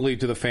totally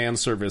to the fan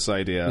service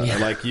idea. Yeah.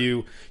 Like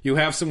you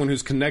have someone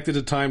who's connected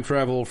to time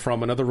travel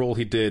from another role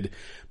he did,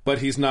 but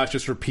he's not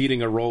just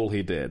repeating a role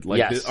he did. Like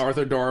Yes.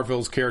 Arthur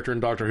Darvill's character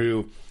in Doctor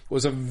Who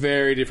was a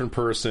very different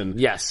person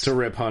to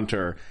Rip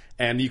Hunter.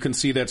 And you can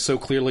see that so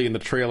clearly in the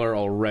trailer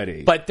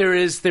already. But there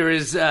is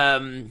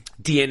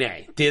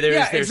DNA.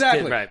 There's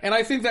exactly. Right. And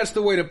I think that's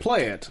the way to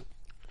play it.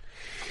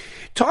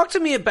 Talk to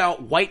me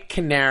about White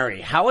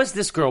Canary. How is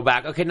this girl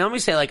back? Okay, now let me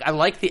say, like, I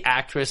like the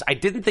actress. I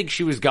didn't think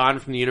she was gone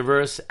from the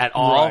universe at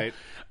all. Right.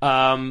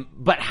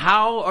 But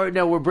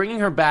we're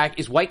bringing her back.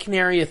 Is White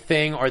Canary a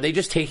thing? Or are they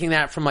just taking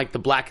that from, like, the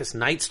Blackest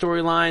Night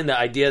storyline? The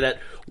idea that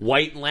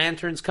White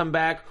Lanterns come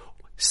back?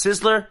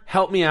 Sizzler,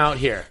 help me out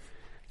here.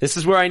 This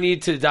is where I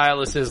need to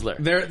dial a Sizzler.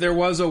 There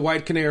was a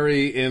White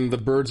Canary in the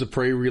Birds of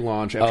Prey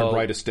relaunch after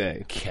Brightest Day.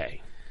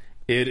 Okay.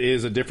 It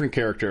is a different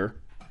character.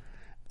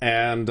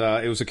 And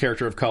it was a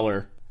character of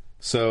color.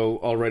 So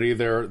already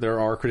there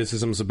are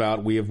criticisms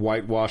about we have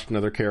whitewashed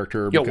another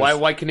character. Yo, why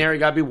White Canary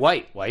gotta be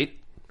white? White?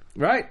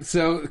 Right.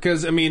 So,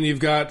 because, I mean, you've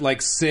got,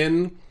 like,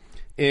 Sin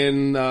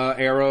in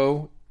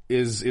Arrow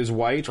is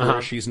white,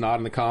 whereas she's not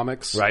in the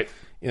comics. Right.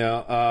 There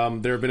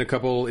have been a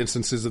couple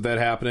instances of that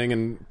happening,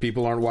 and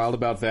people aren't wild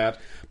about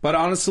that. But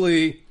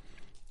honestly,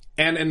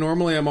 and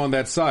normally I'm on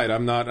that side.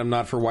 I'm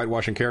not for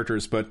whitewashing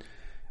characters, but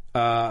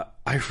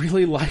I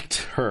really liked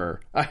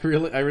her. I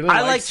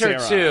liked her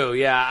Sarah. too.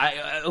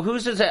 Yeah.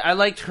 Who's to say? I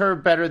liked her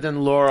better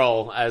than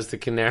Laurel as the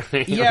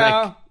Canary.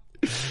 Yeah.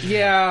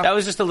 Yeah. That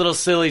was just a little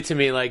silly to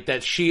me, like,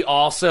 that she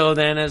also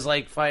then is,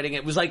 like, fighting.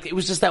 It was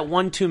just that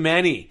one too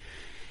many.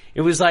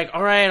 It was like,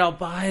 all right, I'll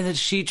buy that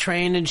she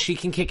trained and she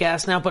can kick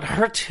ass now, but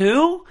her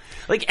too?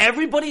 Like,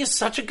 everybody is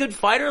such a good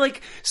fighter.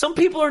 Like, some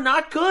people are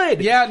not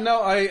good. Yeah,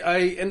 no,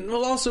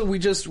 also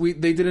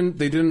they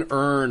didn't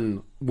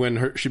earn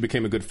when she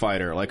became a good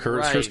fighter. Like, her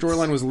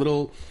storyline was a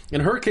little,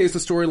 in her case, the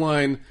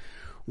storyline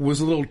was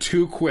a little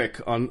too quick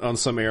on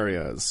some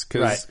areas.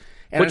 Right.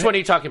 Which one are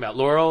you talking about,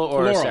 Laurel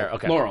or Sarah?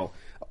 Okay. Laurel.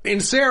 In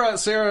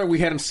Sarah, we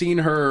hadn't seen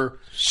her.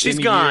 She's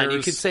in gone. years,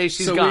 You could say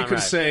she's so gone. So we could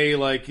right. say,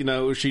 like,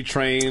 she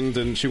trained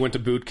and she went to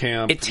boot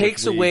camp. It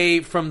takes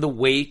away from the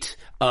weight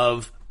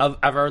of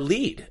our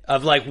lead,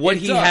 of, like, what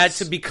he had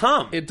to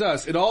become. It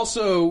does. It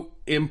also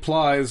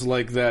implies,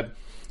 like, that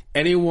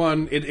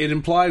anyone. It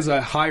implies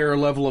a higher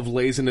level of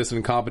laziness and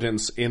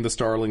incompetence in the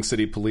Starling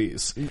City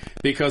Police,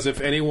 because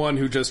if anyone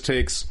who just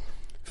takes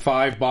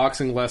 5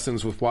 boxing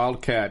lessons with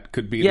Wildcat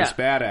could be this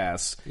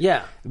badass,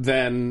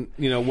 then,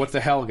 what the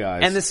hell,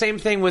 guys? And the same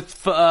thing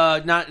with,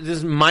 not this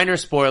is a minor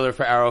spoiler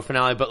for Arrow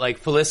finale, but, like,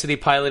 Felicity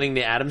piloting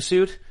the Atom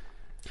suit.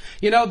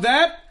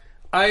 That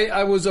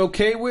I was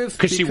okay with.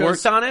 Because she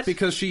worked on it?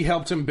 Because she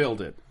helped him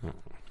build it.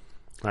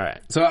 All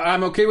right. So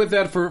I'm okay with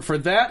that for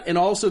that, and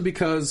also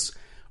because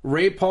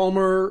Ray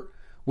Palmer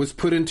was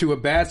put into a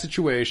bad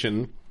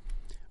situation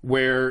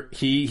where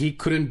he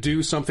couldn't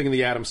do something in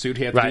the Atom suit.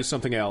 He had to do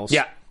something else.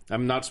 Yeah.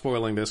 I'm not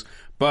spoiling this,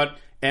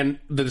 and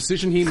the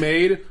decision he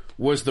made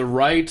was the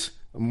right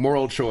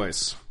moral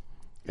choice,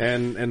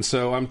 and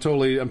so I'm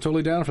totally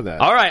down for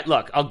that. All right,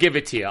 look, I'll give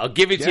it to you. I'll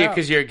give it to you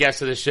because you're a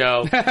guest of the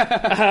show.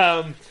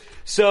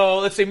 So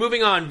let's say,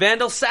 moving on,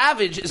 Vandal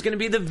Savage is going to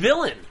be the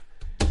villain.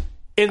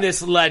 in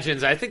this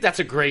Legends. I think that's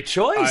a great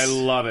choice. I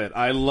love it.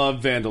 I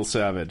love Vandal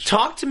Savage.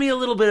 Talk to me a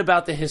little bit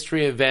about the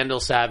history of Vandal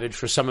Savage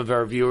for some of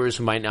our viewers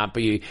who might not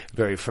be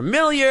very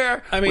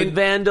familiar with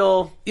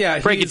Vandal. Yeah,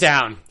 break it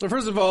down. Well,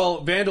 first of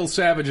all, Vandal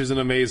Savage is an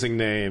amazing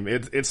name.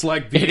 It's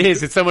like being, it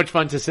is. It's so much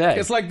fun to say.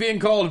 It's like being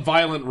called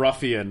Violent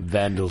Ruffian.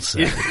 Vandal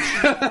Savage.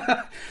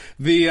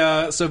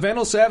 So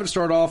Vandal Savage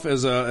started off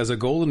as a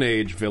Golden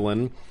Age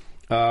villain,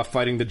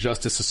 fighting the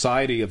Justice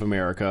Society of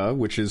America,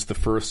 which is the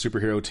first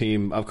superhero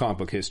team of comic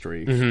book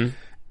history. Mm-hmm.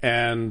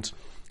 And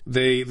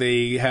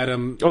they had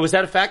him. Oh, was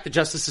that a fact? The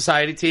Justice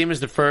Society team is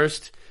the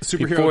first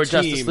superhero before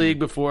team. Justice League,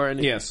 before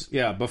any... Yes,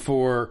 yeah,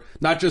 before,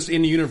 not just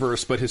in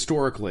universe, but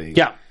historically.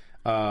 Yeah.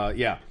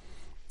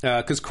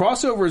 Because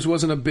crossovers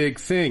wasn't a big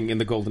thing in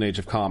the Golden Age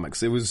of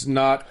comics. It was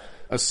not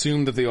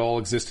assumed that they all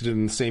existed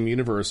in the same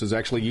universe. It was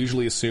actually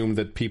usually assumed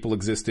that people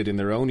existed in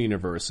their own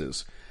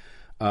universes,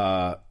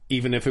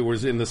 even if it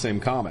was in the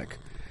same comic.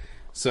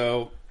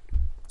 So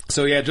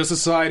yeah,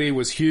 Justice Society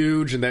was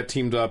huge, and that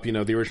teamed up,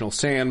 the original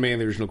Sandman,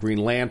 the original Green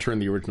Lantern,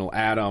 the original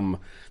Atom,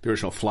 the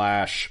original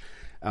Flash,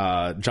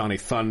 Johnny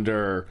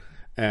Thunder,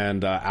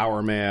 and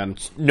Hourman.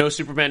 No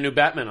Superman, no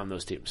Batman on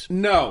those teams.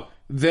 No.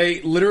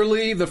 They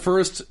literally, the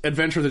first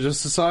adventure of the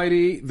Justice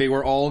Society, they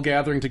were all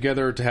gathering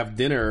together to have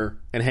dinner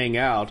and hang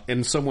out,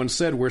 and someone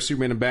said, "Where's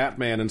Superman and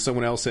Batman?" And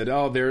someone else said,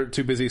 "Oh, they're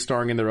too busy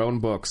starring in their own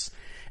books."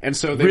 And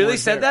so they really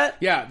said that?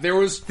 Yeah, there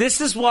was.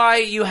 This is why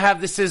you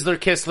have the Sizzler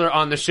Kistler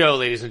on the show,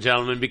 ladies and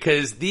gentlemen,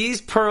 because these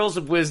pearls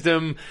of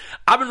wisdom.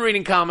 I've been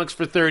reading comics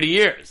for 30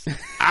 years.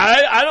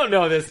 I don't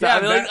know this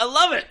stuff. Yeah, I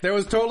love it. There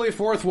was totally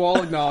fourth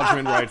wall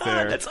acknowledgement right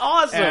there. That's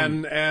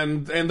awesome.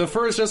 And the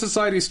first Justice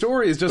Society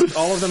story is just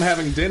all of them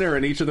having dinner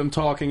and each of them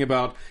talking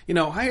about,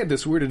 I had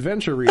this weird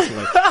adventure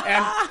recently,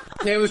 and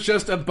it was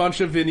just a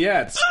bunch of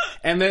vignettes.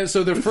 And then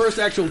so their first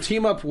actual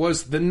team up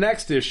was the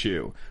next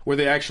issue where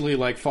they actually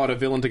fought a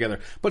villain together.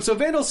 But so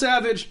Vandal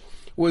Savage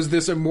was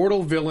this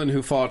immortal villain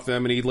who fought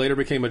them, and he later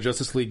became a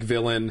Justice League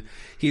villain.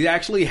 He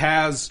actually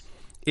has,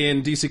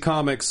 in DC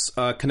Comics,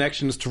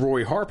 connections to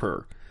Roy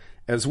Harper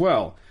as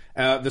well.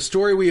 The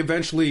story we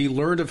eventually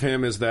learned of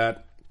him is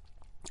that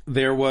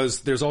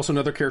there's also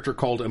another character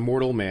called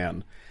Immortal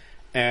Man,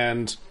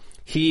 and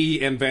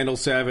he and Vandal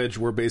Savage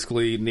were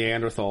basically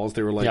Neanderthals.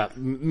 They were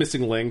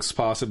missing links,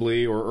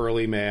 possibly, or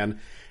early man,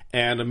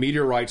 and a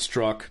meteorite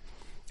struck,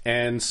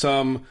 and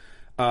some...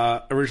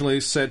 originally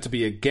said to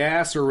be a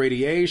gas or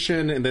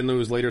radiation, and then it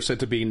was later said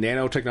to be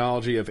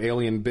nanotechnology of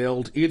alien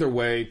build. Either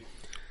way,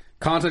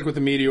 contact with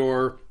the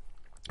meteor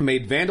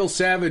made Vandal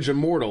Savage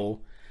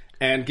immortal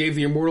and gave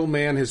the Immortal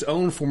Man his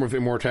own form of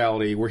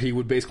immortality, where he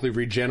would basically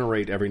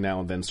regenerate every now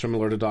and then,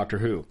 similar to Doctor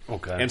Who.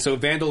 Okay. And so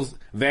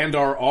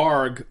Vandar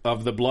Arg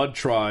of the Blood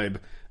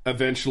Tribe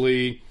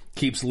eventually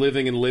keeps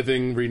living and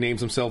living, renames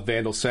himself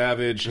Vandal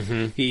Savage.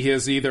 Mm-hmm. He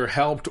has either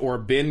helped or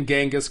been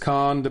Genghis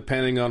Khan,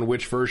 depending on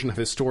which version of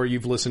his story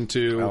you've listened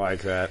to. I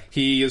like that.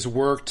 He has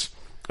worked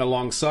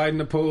alongside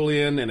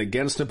Napoleon and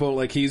against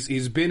Napoleon.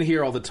 He's been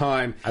here all the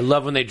time. I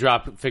love when they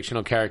drop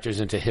fictional characters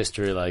into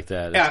history like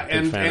that. Yeah,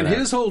 and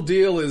his whole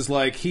deal is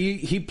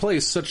he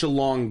plays such a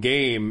long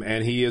game,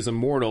 and he is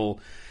immortal,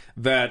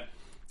 that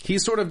he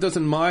sort of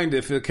doesn't mind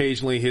if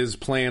occasionally his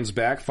plans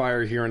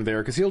backfire here and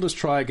there, because he'll just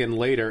try again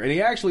later. And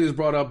he actually has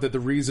brought up that the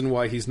reason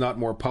why he's not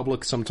more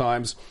public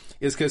sometimes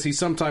is because he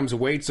sometimes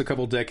waits a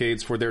couple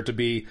decades for there to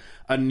be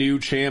a new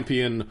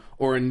champion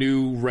or a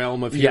new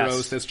realm of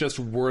heroes that's just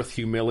worth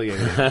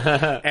humiliating.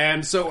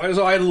 And so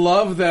I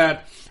love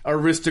that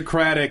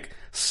aristocratic,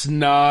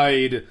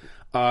 snide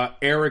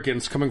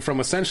arrogance coming from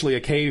essentially a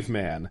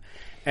caveman.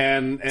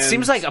 And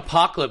seems like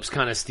Apocalypse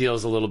kind of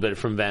steals a little bit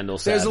from Vandal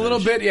Savage. There's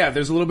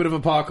a little bit of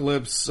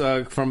Apocalypse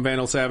from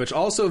Vandal Savage.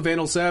 Also,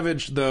 Vandal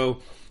Savage, though...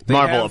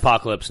 Marvel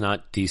Apocalypse,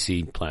 not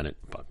DC Planet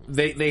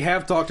Apocalypse. They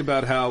have talked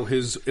about how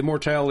his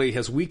immortality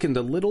has weakened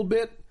a little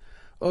bit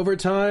over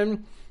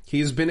time.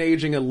 He's been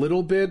aging a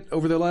little bit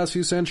over the last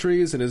few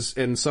centuries,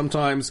 and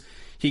sometimes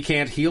he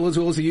can't heal as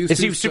well as he used to. Is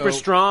he super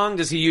strong?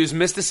 Does he use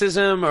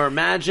mysticism or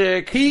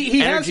magic? He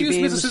has used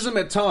mysticism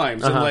at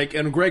times,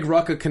 and Greg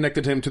Rucka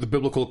connected him to the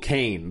biblical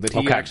Cain. That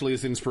he actually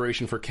is the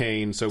inspiration for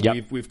Cain. So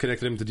we've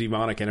connected him to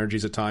demonic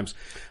energies at times.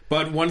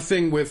 But one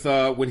thing with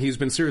when he's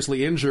been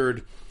seriously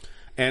injured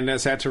and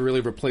has had to really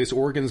replace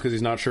organs because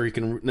he's not sure he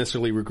can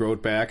necessarily regrow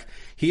it back,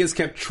 he has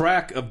kept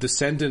track of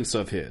descendants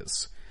of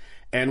his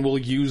and will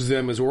use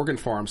them as organ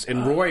farms.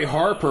 And Roy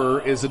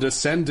Harper is a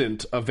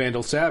descendant of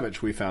Vandal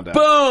Savage, we found out.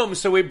 Boom!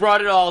 So we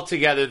brought it all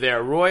together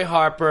there. Roy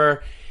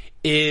Harper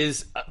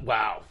is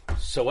wow.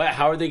 So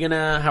how are they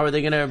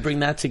gonna bring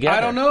that together?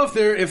 I don't know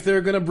if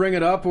they're gonna bring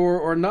it up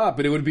or not,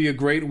 but it would be a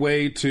great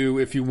way to,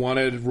 if you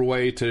wanted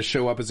Roy to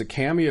show up as a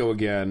cameo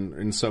again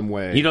in some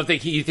way. You don't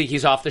think you think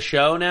he's off the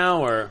show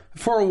now, or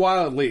for a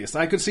while at least?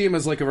 I could see him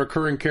as a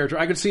recurring character.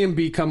 I could see him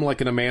become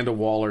an Amanda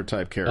Waller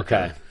type character.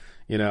 Okay.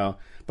 you know.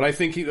 But I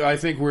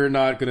think we're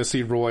not going to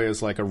see Roy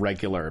as like a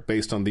regular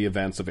based on the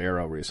events of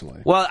Arrow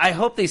recently. Well, I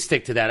hope they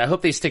stick to that. I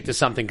hope they stick to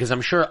something because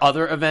I'm sure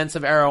other events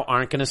of Arrow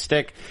aren't going to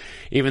stick,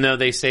 even though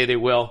they say they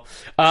will.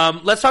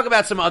 Let's talk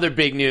about some other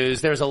big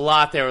news. There's a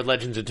lot there with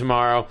Legends of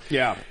Tomorrow.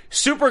 Yeah.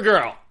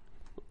 Supergirl.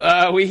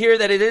 We hear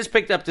that it is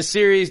picked up the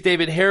series.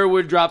 David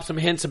Harewood dropped some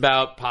hints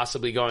about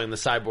possibly going the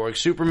Cyborg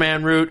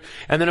Superman route.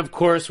 And then, of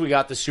course, we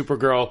got the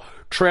Supergirl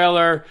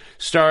trailer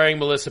starring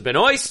Melissa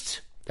Benoist.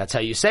 That's how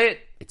you say it.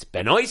 It's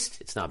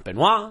Benoist. It's not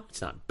Benoit. It's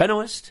not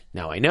Benoist.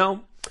 Now I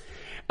know.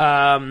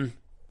 I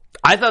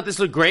thought this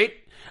looked great.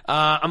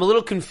 I'm a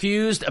little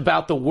confused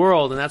about the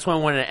world, and that's why I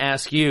wanted to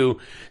ask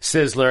you,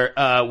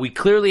 Sizzler. We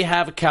clearly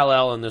have a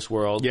Kal-El in this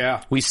world.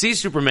 Yeah. We see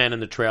Superman in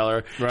the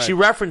trailer. Right. She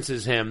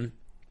references him.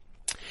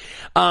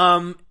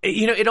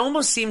 It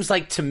almost seems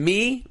like to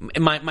me,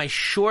 my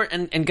short,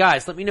 and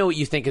guys, let me know what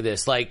you think of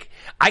this. Like,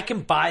 I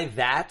can buy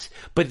that,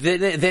 but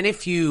then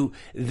if you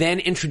then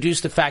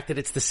introduce the fact that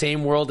it's the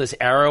same world as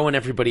Arrow and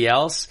everybody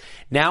else,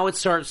 now it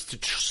starts to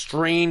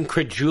strain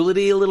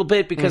credulity a little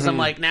bit because I'm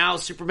like, now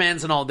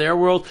Superman's in all their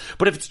world,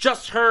 but if it's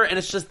just her and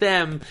it's just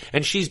them,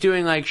 and she's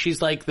doing like,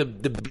 she's like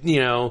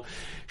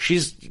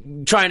she's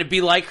trying to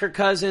be like her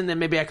cousin, then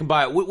maybe I can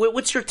buy it.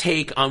 What's your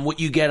take on what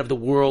you get of the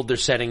world they're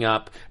setting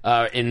up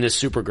in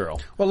this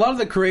Supergirl? Well, a lot of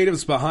the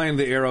creatives behind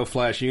the Arrow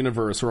Flash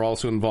universe were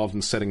also involved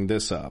in setting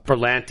this up.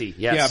 Berlanti,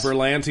 yes. Yeah,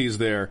 Berlanti's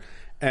there.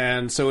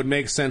 And so it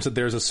makes sense that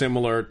there's a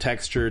similar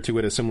texture to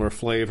it, a similar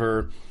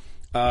flavor.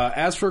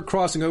 As for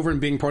crossing over and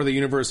being part of the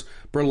universe,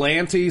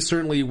 Berlanti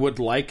certainly would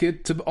like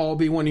it to all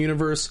be one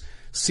universe.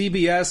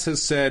 CBS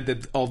has said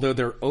that although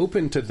they're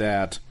open to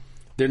that,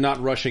 they're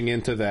not rushing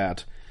into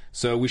that.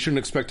 So we shouldn't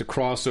expect a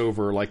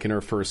crossover like in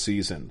her first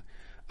season.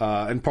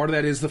 And part of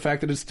that is the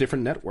fact that it's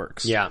different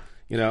networks. Yeah.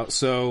 You know,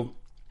 so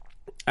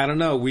I don't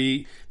know.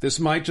 This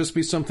might just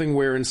be something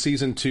where in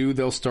season 2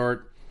 they'll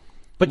start.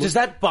 But does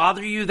that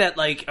bother you that,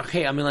 like,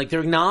 okay, I mean, like,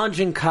 they're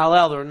acknowledging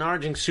Kal-El, they're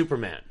acknowledging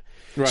Superman.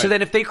 Right. So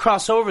then if they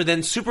cross over,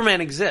 then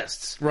Superman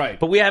exists. Right.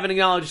 But we haven't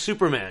acknowledged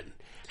Superman.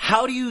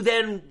 How do you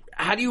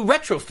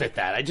retrofit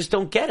that? I just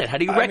don't get it. How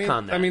do you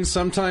retcon that? I mean,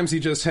 sometimes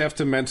you just have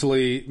to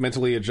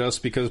mentally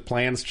adjust because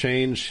plans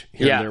change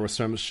here and there with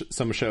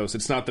some shows.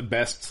 It's not the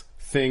best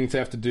thing to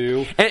have to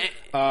do.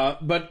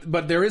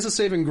 But there is a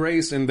saving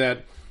grace in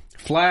that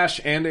Flash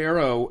and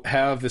Arrow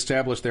have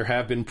established there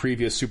have been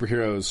previous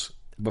superheroes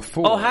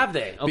before. Oh, have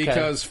they? Okay.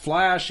 Because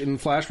in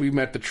Flash we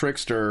met the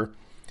Trickster,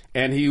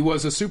 and he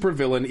was a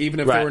supervillain even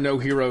if there were no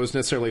heroes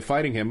necessarily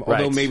fighting him,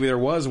 although maybe there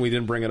was and we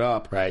didn't bring it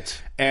up.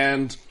 Right.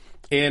 And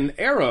in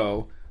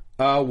Arrow,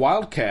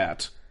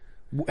 Wildcat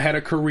had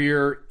a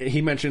career,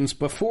 he mentions,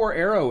 before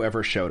Arrow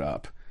ever showed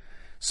up.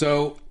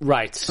 So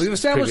we've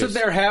established that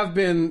there have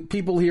been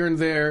people here and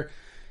there.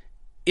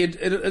 It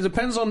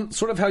depends on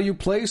sort of how you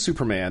play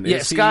Superman. Yeah,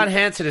 Scott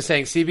Hansen is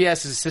saying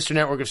CBS is a sister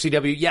network of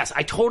CW. Yes,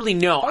 I totally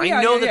know.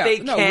 I know that they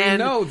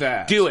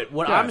can do it.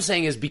 What I'm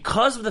saying is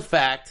because of the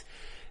fact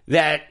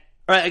that,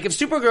 like, if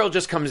Supergirl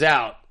just comes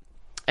out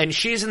and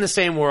she's in the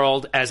same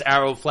world as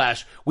Arrow,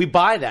 Flash, we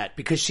buy that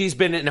because she's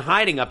been in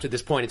hiding up to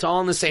this point. It's all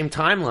in the same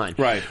timeline.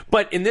 Right.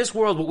 But in this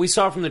world, what we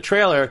saw from the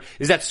trailer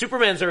is that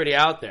Superman's already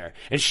out there.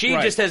 And she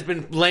just has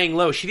been laying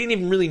low. She didn't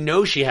even really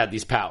know she had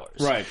these powers.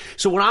 Right.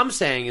 So what I'm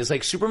saying is,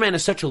 like, Superman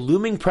is such a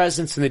looming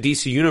presence in the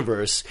DC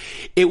universe,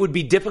 it would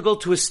be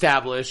difficult to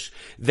establish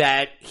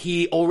that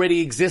he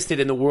already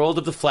existed in the world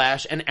of the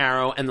Flash and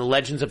Arrow and the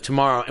Legends of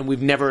Tomorrow, and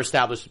we've never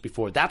established it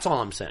before. That's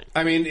all I'm saying.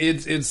 I mean,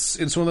 it's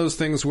one of those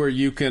things where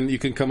you can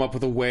come up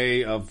with a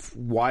way of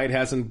why it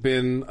hasn't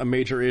been a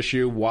major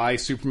issue, why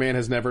Superman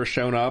has never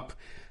shown up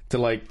to,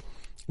 like,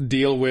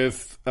 deal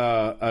with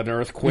an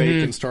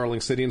earthquake in Starling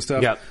City and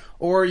stuff. Yep.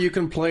 Or you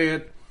can play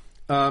it,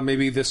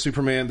 maybe this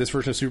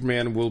version of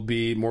Superman will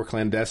be more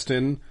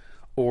clandestine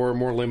or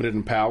more limited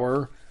in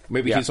power.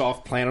 Maybe he's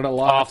off planet a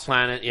lot. Off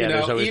planet, yeah.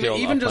 There's always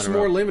even just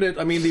more limited.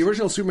 I mean, the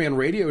original Superman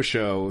radio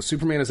show,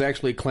 Superman is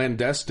actually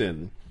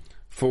clandestine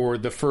for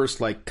the first,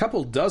 like,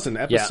 couple dozen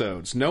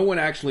episodes. No one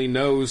actually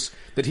knows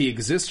that he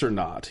exists or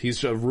not.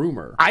 He's a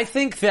rumor. I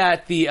think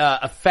that the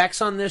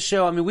effects on this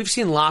show, I mean, we've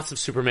seen lots of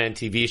Superman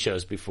TV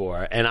shows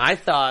before, and I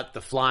thought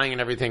the flying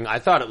and everything, I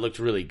thought it looked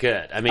really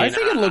good. I mean, I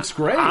think it looks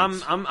great. I'm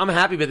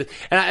happy with it.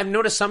 And I've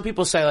noticed some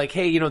people say, like,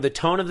 hey, the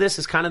tone of this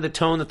is kind of the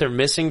tone that they're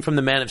missing from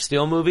the Man of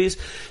Steel movies.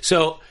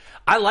 So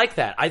I like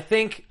that. I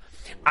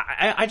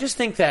just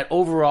think that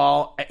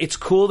overall, it's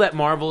cool that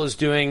Marvel is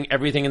doing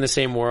everything in the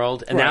same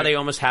world, and now they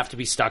almost have to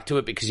be stuck to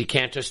it because you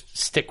can't just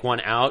stick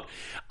one out.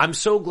 I'm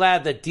so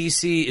glad that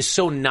DC is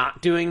so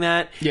not doing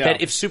that,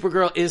 that if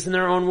Supergirl is in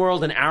their own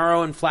world and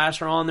Arrow and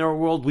Flash are all in their own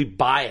world, we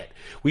buy it.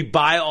 We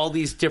buy all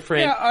these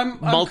different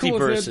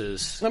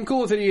multiverses. I'm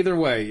cool with it either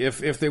way.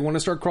 If they want to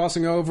start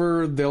crossing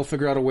over, they'll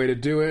figure out a way to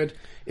do it.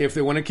 If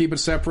they want to keep it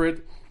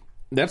separate,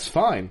 that's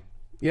fine.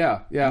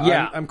 Yeah.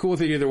 I'm cool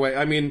with it either way.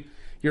 I mean,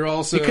 You're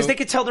also because they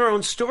could tell their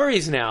own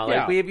stories now.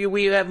 Like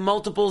we have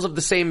multiples of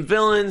the same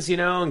villains,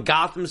 and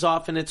Gotham's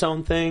often its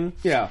own thing.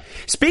 Yeah.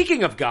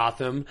 Speaking of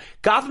Gotham's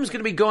going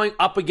to be going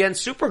up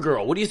against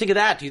Supergirl. What do you think of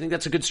that? Do you think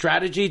that's a good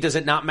strategy? Does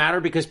it not matter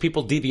because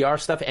people DVR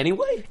stuff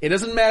anyway? It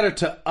doesn't matter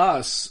to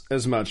us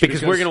as much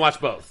because we're going to watch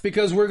both.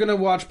 Because we're going to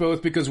watch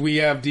both because we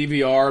have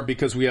DVR,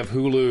 because we have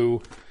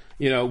Hulu.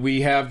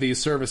 We have these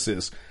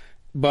services,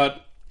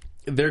 but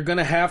they're going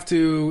to have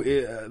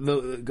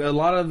to. A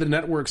lot of the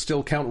networks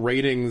still count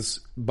ratings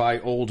by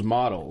old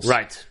models,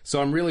 right?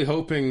 So I'm really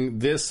hoping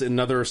this and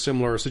other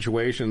similar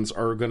situations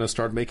are going to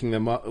start waking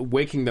them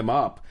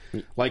up.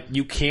 Like,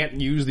 you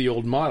can't use the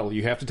old model.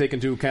 You have to take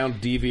into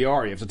account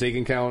DVR. You have to take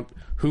into account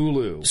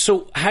Hulu.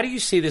 So how do you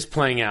see this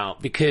playing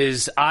out?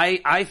 Because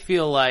I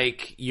feel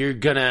like you're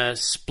going to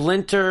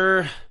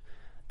splinter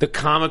the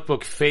comic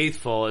book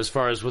faithful as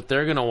far as what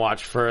they're going to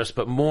watch first,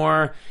 but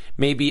more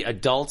maybe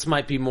adults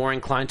might be more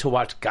inclined to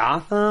watch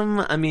Gotham.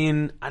 I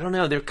mean, I don't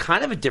know. They're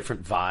kind of a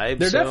different vibe.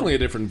 They're definitely a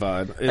different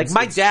vibe. Like,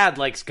 my dad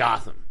likes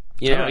Gotham.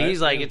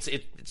 He's like,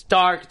 it's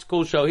dark, it's a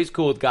cool show. He's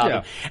cool with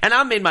Gotham. Yeah. And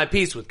I made my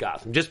peace with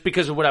Gotham just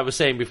because of what I was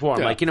saying before.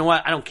 I'm like, you know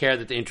what? I don't care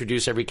that they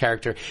introduce every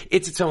character.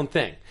 It's its own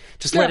thing.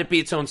 Just let it be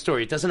its own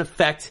story. It doesn't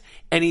affect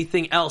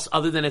anything else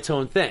other than its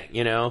own thing,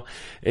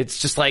 It's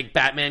just like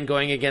Batman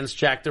going against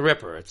Jack the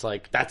Ripper. It's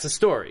like, that's a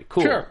story.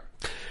 Cool. Sure.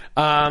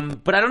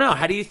 But I don't know.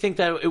 How do you think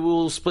that it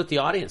will split the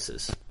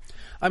audiences?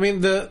 I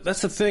mean,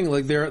 that's the thing.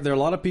 Like, there are a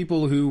lot of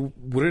people who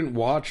wouldn't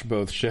watch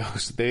both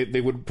shows.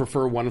 They would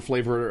prefer one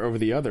flavor over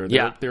the other.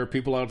 There are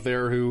people out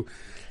there who,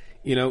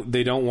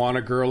 they don't want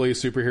a girly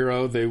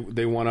superhero.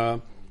 They want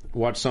to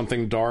watch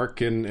something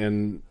dark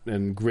and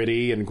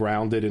gritty and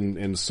grounded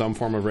in some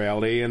form of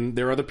reality. And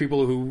there are other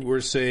people who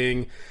were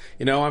saying,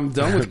 I'm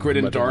done with grit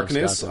and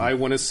darkness. I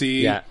want to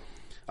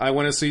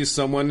see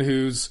someone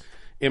who's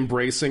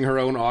embracing her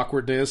own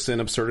awkwardness and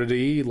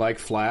absurdity, like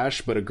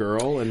Flash, but a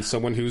girl, and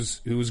someone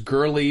who's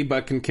girly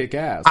but can kick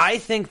ass. I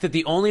think that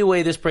the only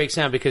way this breaks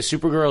down, because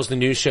Supergirl's the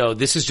new show,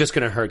 this is just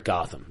going to hurt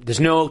Gotham. There's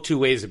no two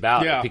ways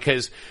about it,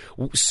 because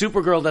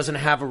Supergirl doesn't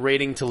have a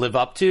rating to live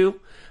up to,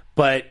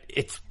 but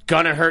it's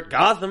going to hurt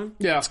Gotham.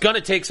 Yeah. It's going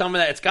to take some of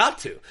that. It's got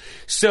to.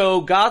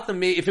 So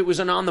Gotham, if it was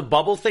an on the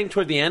bubble thing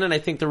toward the end, and I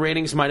think the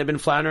ratings might have been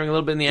floundering a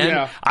little bit in the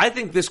end, I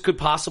think this could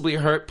possibly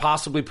hurt,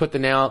 possibly put the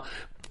nail...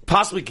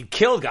 possibly could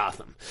kill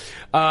Gotham.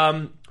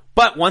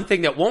 But one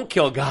thing that won't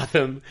kill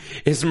Gotham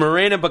is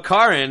Morena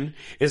Baccarin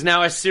is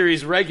now a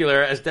series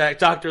regular as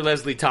Dr.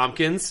 Leslie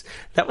Tompkins.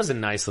 That was a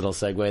nice little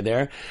segue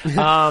there.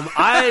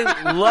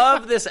 I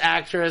love this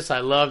actress. I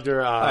loved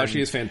her on...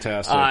 she is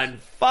fantastic. On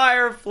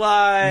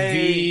Firefly.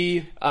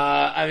 V.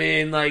 I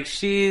mean, like,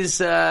 she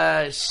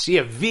a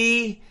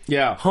V.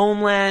 Yeah.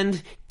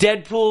 Homeland.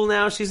 Deadpool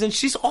now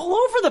she's all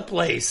over the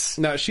place.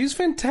 No, she's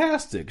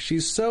fantastic.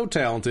 She's so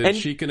talented. And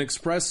she can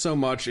express so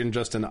much in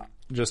just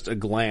a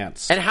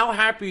glance. And how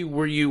happy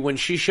were you when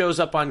she shows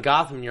up on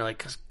Gotham and you're like,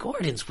 'cause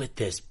Gordon's with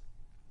this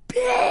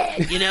bitch.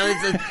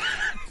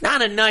 It's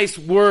not a nice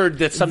word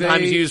that's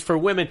sometimes used for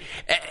women.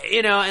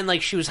 And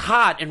like, she was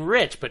hot and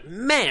rich, but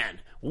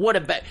man, what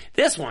a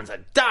this one's a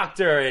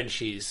doctor and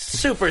she's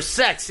super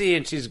sexy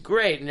and she's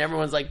great and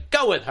everyone's like,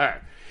 go with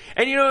her.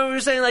 And we were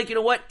saying, like,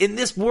 what? In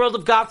this world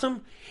of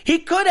Gotham, he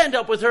could end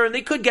up with her, and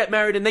they could get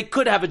married, and they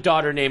could have a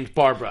daughter named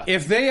Barbara.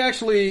 If they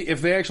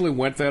actually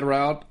went that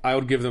route, I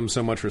would give them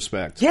so much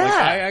respect. Yeah,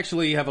 I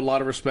actually have a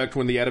lot of respect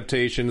when the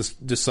adaptations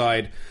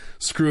decide,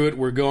 screw it,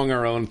 we're going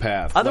our own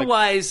path.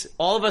 Otherwise,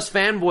 all of us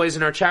fanboys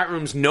in our chat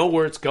rooms know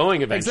where it's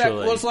going eventually.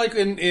 Exactly. Well, it's like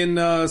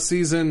in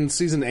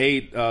season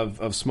 8 of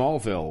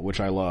Smallville, which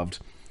I loved.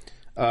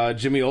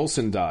 Jimmy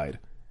Olsen died.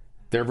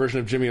 Their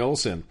version of Jimmy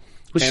Olsen.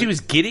 She was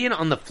Gideon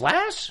on The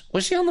Flash?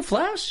 Was she on The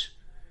Flash?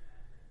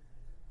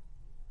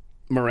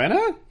 Morena?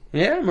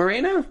 Yeah,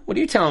 Morena? What are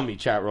you telling me,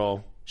 chat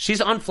roll?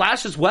 She's on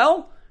Flash as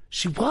well?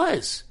 She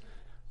was.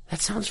 That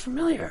sounds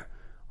familiar.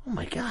 Oh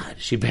my God.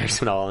 She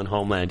bears it all in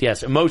Homeland.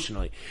 Yes,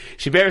 emotionally.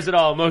 She bears it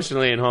all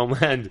emotionally in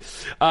Homeland.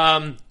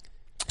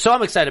 So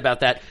I'm excited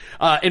about that.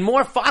 In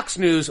more Fox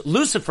news,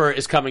 Lucifer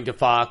is coming to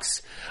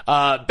Fox,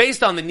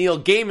 based on the Neil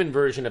Gaiman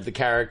version of the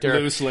character.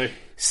 Loosely.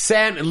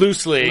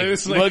 Loosely.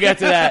 We'll get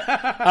to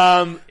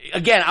that.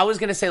 Again, I was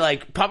going to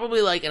say, probably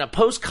in a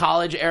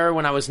post-college era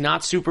when I was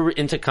not super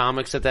into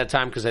comics at that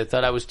time because I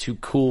thought I was too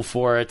cool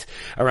for it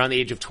around the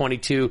age of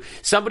 22.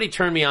 Somebody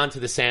turned me on to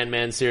the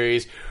Sandman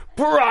series,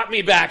 brought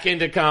me back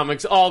into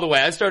comics all the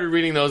way. I started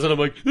reading those and I'm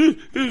like, this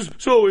is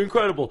so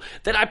incredible.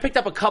 Then I picked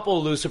up a couple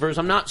of Lucifers.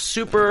 I'm not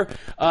super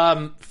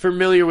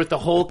familiar with the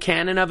whole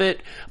canon of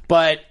it,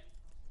 but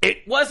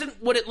it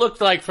wasn't what it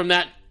looked like from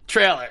that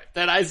trailer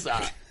that I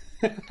saw.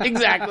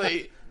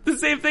 Exactly. The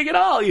same thing at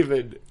all,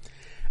 even.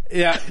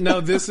 Yeah,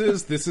 no, this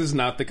is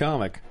not the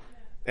comic.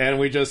 And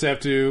we just have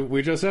to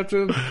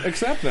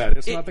accept that.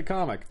 It's not the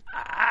comic.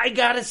 I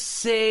gotta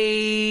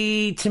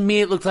say, to me,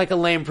 it looked like a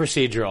lame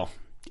procedural.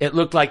 It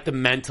looked like The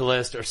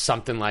Mentalist or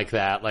something like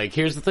that. Like,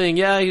 here's the thing,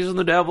 yeah, he's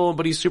the devil,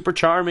 but he's super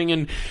charming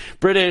and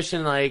British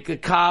and like a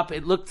cop.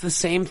 It looked the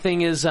same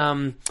thing as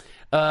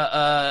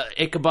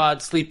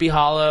Ichabod, Sleepy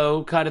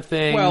Hollow kind of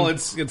thing. Well,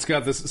 it's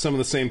got some of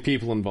the same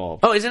people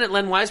involved. Oh, isn't it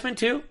Len Wiseman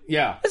too?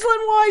 Yeah. It's Len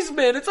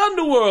Wiseman. It's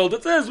Underworld.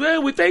 It says,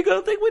 man, we think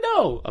we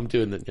know. I'm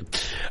doing the...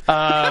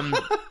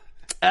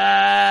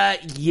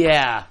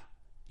 yeah.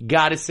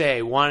 Gotta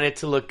say, wanted it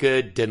to look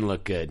good, didn't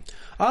look good.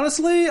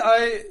 Honestly,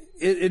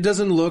 it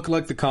doesn't look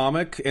like the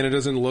comic, and it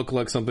doesn't look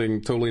like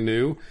something totally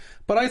new,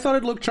 but I thought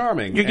it looked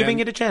charming. You're giving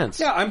it a chance.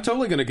 Yeah, I'm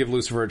totally going to give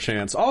Lucifer a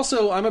chance.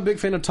 Also, I'm a big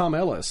fan of Tom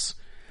Ellis.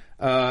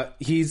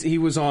 He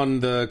was on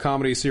the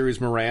comedy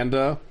series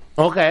Miranda.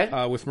 Okay.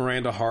 With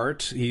Miranda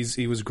Hart.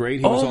 He was great.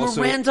 He was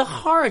also Miranda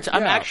Hart.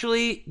 I'm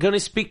actually going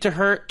to speak to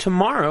her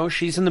tomorrow.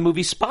 She's in the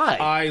movie Spy.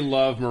 I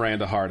love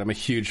Miranda Hart. I'm a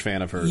huge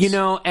fan of hers. You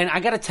know, and I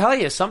got to tell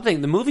you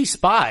something. The movie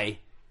Spy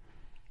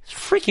is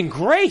freaking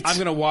great. I'm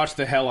going to watch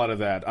the hell out of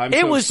that.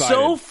 It was excited.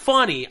 so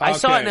funny. I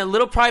saw it in Okay. a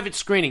little private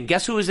screening.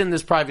 Guess who was in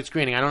this private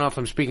screening? I don't know if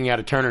I'm speaking out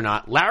of turn or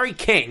not. Larry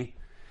King.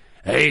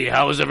 Hey,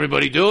 how is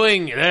everybody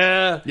doing?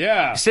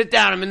 Yeah. Sit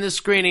down. I'm in this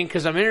screening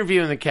because I'm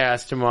interviewing the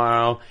cast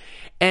tomorrow.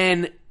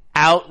 And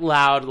out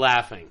loud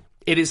laughing.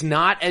 It is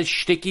not as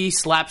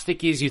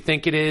slapsticky as you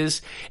think it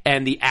is,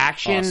 and the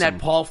action that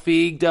Paul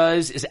Feig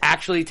does is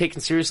actually taken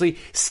seriously.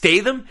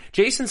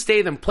 Jason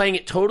Statham, playing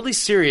it totally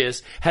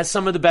serious, has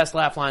some of the best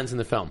laugh lines in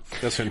the film.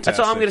 That's fantastic. That's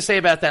all I'm going to say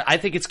about that. I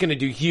think it's going to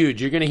do huge.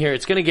 You're going to hear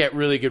it's going to get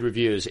really good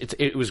reviews.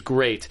 It was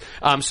great.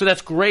 So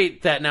that's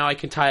great that now I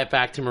can tie it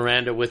back to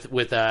Miranda with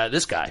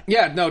this guy.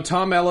 Yeah, no,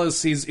 Tom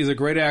Ellis, he's a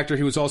great actor.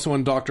 He was also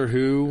on Doctor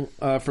Who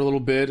for a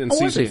little bit.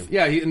 Was he?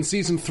 Yeah, in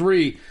season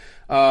 3,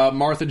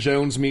 Martha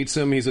Jones meets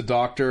him. He's a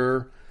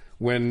doctor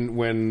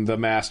when the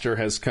Master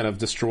has kind of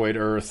destroyed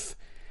Earth,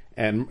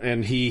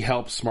 and he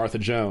helps Martha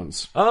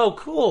Jones. Oh,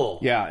 cool.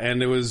 Yeah,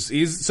 and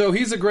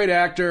he's a great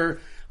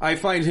actor. I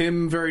find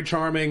him very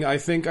charming. I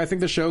think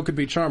the show could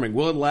be charming.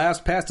 Will it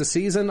last past a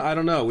season? I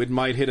don't know. It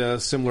might hit a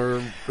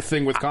similar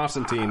thing with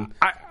Constantine.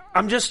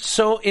 I'm just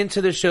so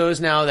into the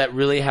shows now that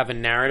really have a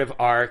narrative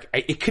arc.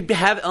 It could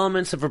have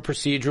elements of a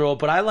procedural,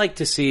 but I like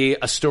to see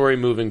a story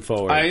moving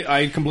forward.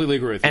 I completely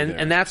agree with you there.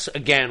 And that's,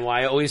 again,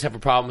 why I always have a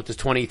problem with this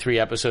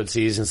 23-episode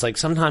seasons. Like,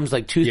 sometimes,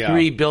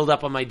 3 build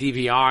up on my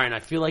DVR, and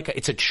I feel like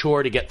it's a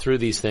chore to get through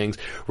these things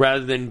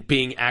rather than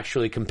being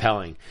actually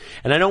compelling.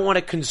 And I don't want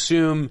to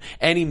consume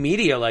any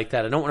media like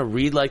that. I don't want to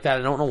read like that.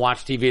 I don't want to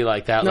watch TV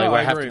like that, No, where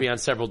I I have agree. to be on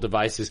several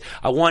devices.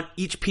 I want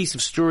each piece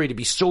of story to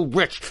be so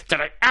rich that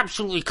I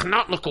absolutely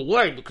cannot look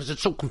away because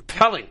it's so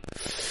compelling.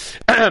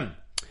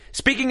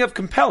 Speaking of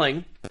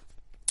compelling,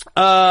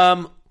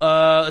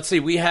 let's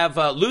see. We have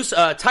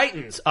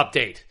Titans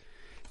update.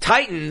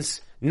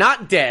 Titans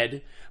not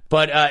dead,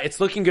 but it's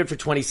looking good for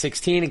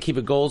 2016. And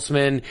Akiva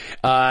Goldsman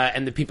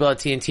and the people at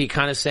TNT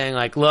kind of saying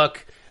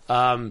look,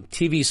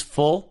 TV's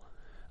full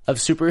of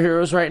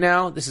superheroes right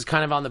now. This is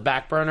kind of on the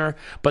back burner,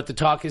 but the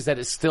talk is that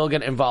it's still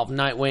going to involve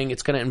Nightwing.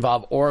 It's going to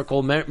involve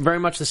Oracle, very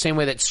much the same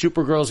way that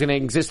Supergirl is going to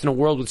exist in a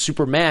world with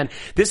Superman.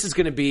 This is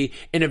going to be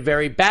in a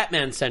very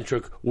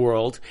Batman-centric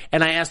world.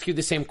 And I ask you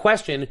the same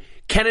question.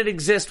 Can it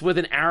exist with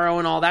an Arrow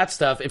and all that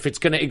stuff if it's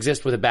going to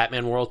exist with a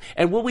Batman world?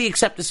 And will we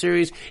accept a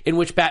series in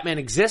which Batman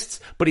exists,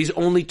 but he's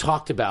only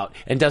talked about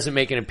and doesn't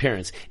make an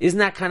appearance? Isn't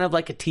that kind of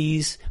like a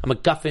tease, a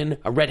MacGuffin,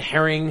 a red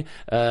herring,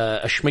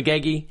 a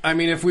schmagegi? I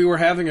mean, if we were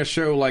having a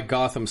show like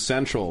Gotham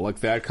Central, like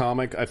that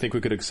comic, I think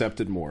we could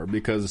accept it more,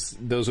 because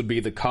those would be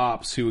the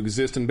cops who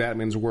exist in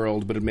Batman's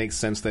world, but it makes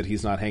sense that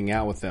he's not hanging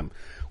out with them.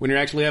 When you're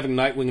actually having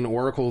Nightwing and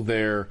Oracle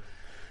there,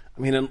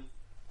 I mean,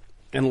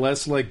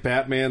 unless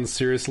Batman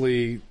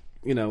seriously,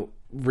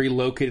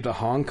 relocated to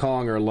Hong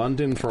Kong or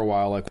London for a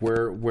while,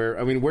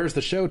 where's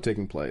the show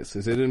taking place?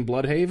 Is it in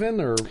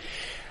Bloodhaven or?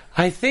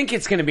 I think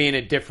it's going to be in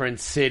a different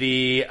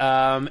city.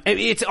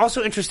 It's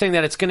also interesting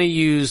that it's going to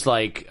use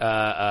Raven.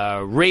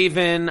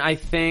 I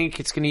think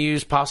it's going to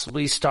use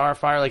possibly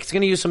Starfire. It's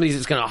going to use some of these.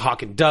 It's going to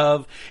Hawk and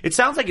Dove. It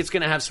sounds like it's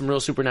going to have some real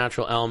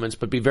supernatural elements,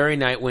 but be very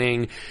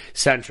Nightwing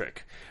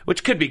centric,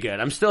 which could be good.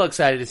 I'm still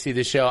excited to see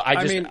the show.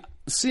 I mean,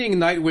 seeing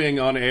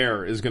Nightwing on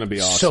air is going to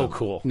be awesome. So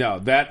cool. No,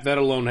 that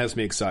alone has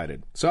me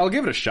excited. So I'll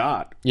give it a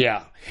shot.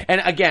 Yeah.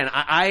 And again,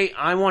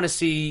 I want to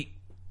see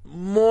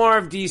more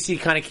of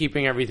DC kind of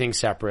keeping everything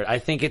separate. I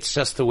think it's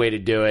just the way to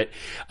do it.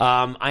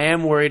 I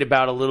am worried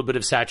about a little bit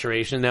of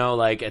saturation,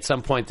 though. At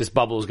some point, this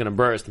bubble is going to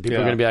burst, and people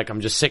are going to be like,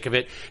 I'm just sick of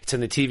it. It's in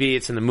the TV.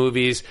 It's in the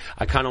movies.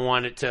 I kind of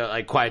want it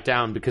to, quiet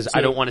down because I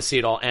don't want to see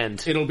it all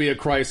end. It'll be a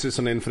crisis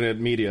in infinite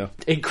media.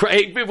 It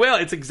will.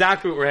 It's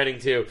exactly what we're heading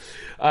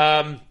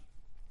to.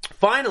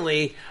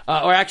 Finally,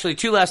 or actually,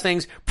 2 last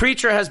things.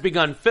 Preacher has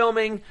begun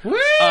filming. Woo!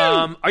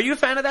 Are you a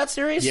fan of that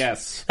series?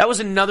 Yes. That was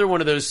another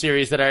one of those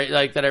series that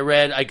I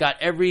read. I got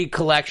every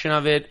collection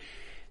of it.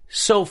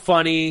 So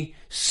funny,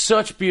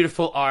 such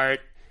beautiful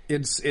art.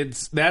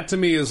 It's that to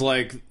me is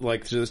like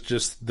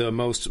just the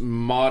most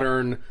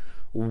modern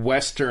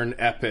Western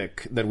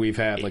epic that we've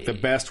had, like the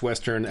best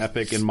Western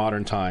epic in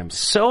modern times.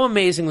 So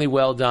amazingly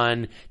well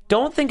done.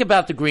 Don't think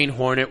about the Green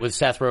Hornet with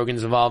Seth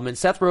Rogen's involvement.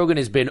 Seth Rogen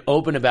has been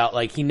open about,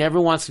 like, he never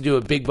wants to do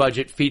a big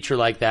budget feature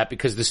like that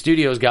because the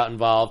studios got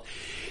involved.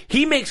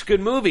 He makes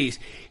good movies.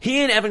 He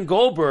and Evan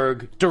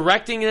Goldberg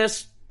directing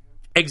this,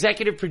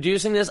 executive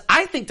producing this,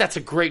 I think that's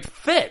a great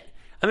fit.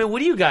 I mean, what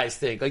do you guys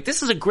think? Like,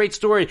 this is a great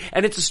story,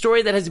 and it's a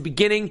story that has a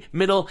beginning,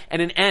 middle,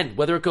 and an end.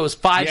 Whether it goes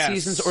 5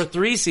 seasons or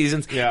 3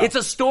 seasons, it's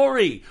a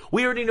story.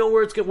 We already know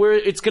where it's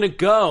going to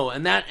go,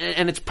 and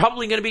it's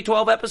probably going to be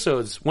 12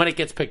 episodes when it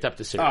gets picked up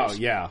to series. Oh,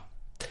 yeah.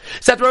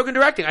 Seth Rogen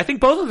directing. I think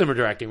both of them are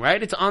directing,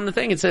 right? It's on the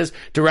thing. It says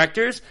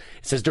directors.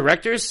 It says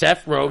directors,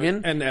 Seth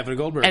Rogen. And Evan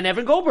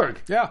Goldberg.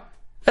 Yeah.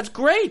 That's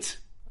great.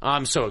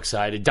 I'm so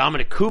excited.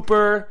 Dominic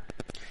Cooper.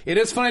 It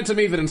is funny to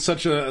me that in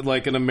such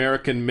an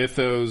American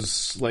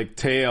mythos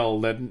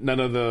tale that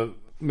none of the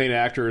main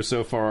actors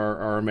so far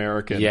are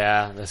American.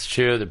 Yeah, that's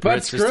true. The Brits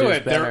but screw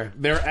it, better.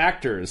 they're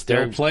actors.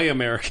 They'll play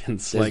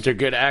Americans. They're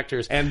good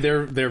actors, and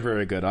they're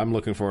very good. I'm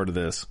looking forward to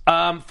this.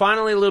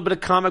 Finally, a little bit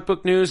of comic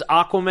book news.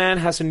 Aquaman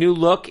has a new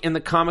look in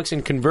the comics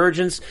in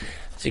Convergence.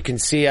 As you can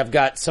see, I've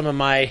got some of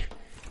my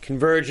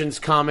Convergence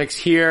comics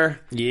here.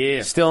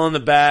 Yeah. Still in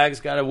the bags.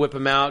 Got to whip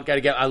them out.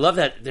 I love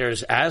that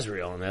there's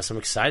Azrael in this. I'm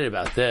excited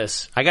about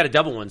this. I got a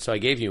double one, so I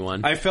gave you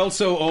one. I felt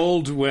so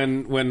old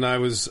when I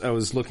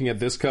was looking at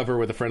this cover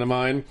with a friend of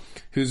mine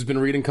who's been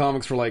reading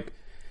comics for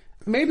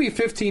maybe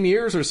 15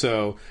 years or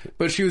so,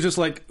 but she was just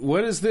like,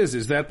 what is this?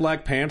 Is that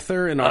Black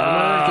Panther in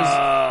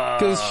armor?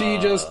 Because she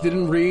just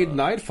didn't read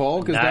Nightfall,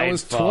 because that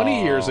was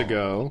 20 years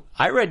ago.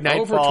 I read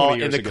Nightfall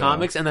in the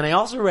comics, and then I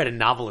also read a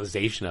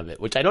novelization of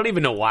it, which I don't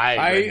even know why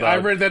I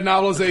read that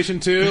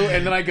novelization too,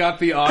 and then I got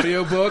the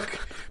audiobook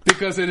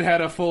because it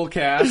had a full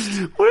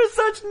cast. We're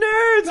such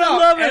nerds! I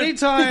love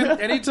it!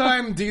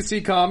 Anytime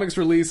DC Comics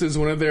releases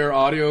one of their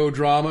audio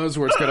dramas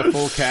where it's got a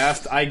full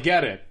cast, I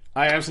get it.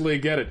 I absolutely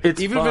get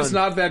it. Even if it's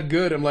not that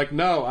good, I'm like,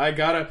 no, I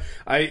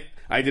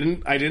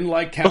didn't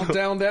like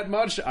Countdown that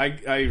much.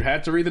 I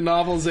had to read the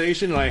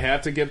novelization, and I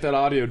had to get that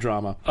audio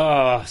drama.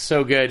 Oh,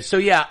 so good. So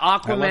yeah,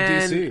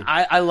 Aquaman.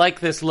 I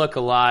like this look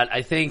a lot.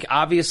 I think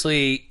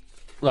obviously,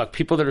 look,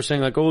 people that are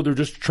saying they're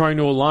just trying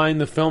to align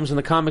the films and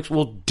the comics.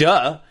 Well,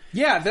 duh.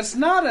 Yeah, that's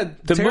not a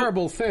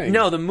terrible thing.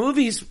 No, the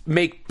movies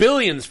make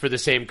billions for the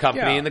same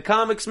company, and the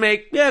comics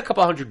make a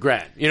couple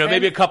 $100,000.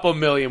 Maybe a couple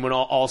million when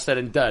all said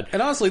and done.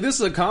 And honestly, this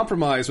is a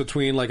compromise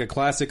between a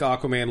classic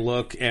Aquaman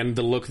look and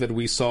the look that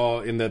we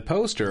saw in the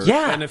poster.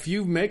 Yeah. And if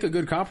you make a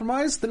good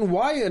compromise, then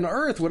why on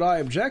earth would I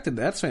object?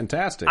 That's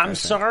fantastic. I'm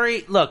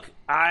sorry. Look,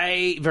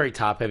 very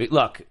top heavy.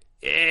 Look,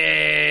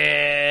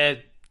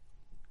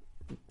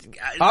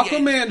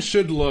 Aquaman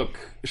should look.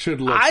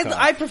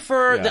 I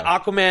prefer the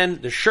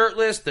Aquaman, the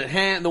shirtless,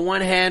 the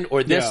one hand,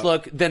 or this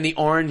look than the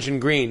orange and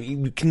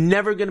green. You're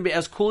never going to be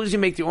as cool as you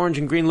make the orange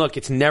and green look.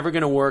 It's never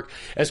going to work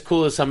as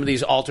cool as some of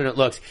these alternate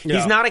looks. Yeah.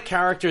 He's not a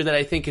character that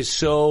I think is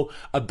so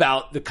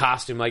about the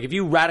costume. Like if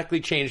you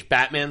radically change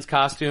Batman's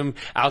costume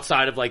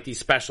outside of these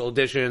special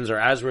editions or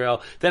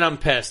Azrael, then I'm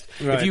pissed.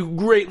 Right. If you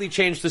greatly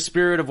change the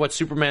spirit of what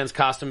Superman's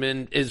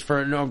costume is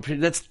for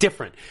that's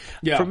different.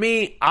 Yeah. For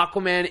me,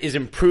 Aquaman is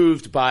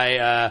improved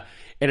by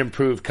an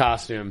improved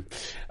costume.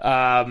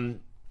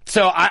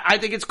 So I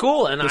think it's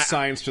cool. And the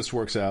science just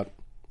works out.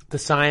 The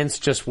science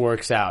just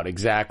works out,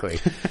 exactly.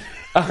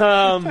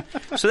 So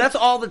that's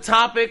all the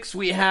topics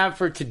we have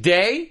for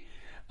today.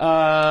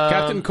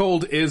 Captain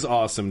Cold is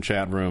awesome,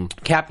 chat room.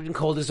 Captain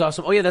Cold is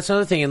awesome. Oh, yeah, that's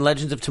another thing. In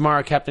Legends of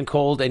Tomorrow, Captain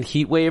Cold and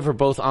Heatwave are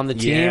both on the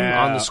team,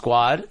 on the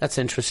squad. That's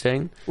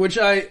interesting. Which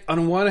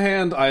on one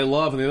hand, I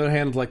love. On the other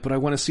hand, but I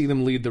want to see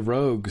them lead the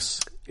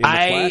Rogues.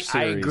 I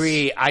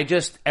agree.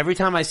 Every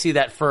time I see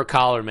that fur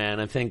collar,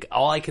 man,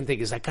 all I can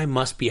think is that guy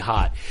must be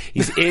hot.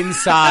 He's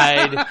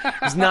inside.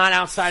 He's not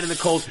outside in the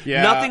cold.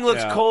 Yeah, nothing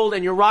looks cold,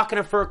 and you're rocking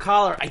a fur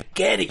collar. I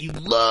get it. You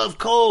love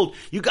cold.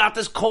 You got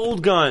this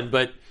cold gun,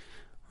 but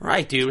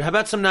right, dude. How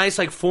about some nice,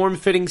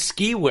 form-fitting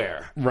ski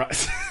wear?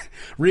 Right.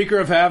 Wreaker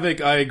of Havoc,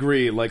 I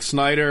agree.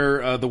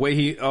 Snyder, the way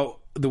he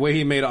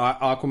made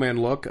Aquaman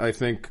look, I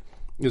think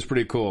is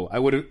pretty cool. I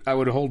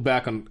would hold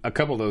back on a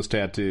couple of those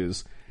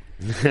tattoos.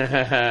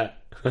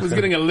 Was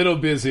getting a little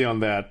busy on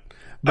that,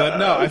 but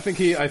no, I think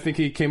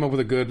he came up with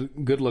a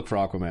good look for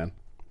Aquaman.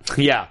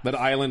 Yeah, that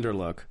Islander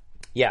look.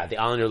 Yeah, the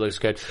Islander looks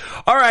good.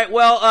 All right,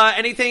 well,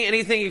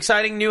 anything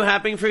exciting new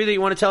happening for you that you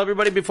want to tell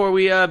everybody before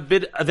we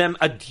bid them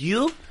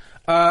adieu?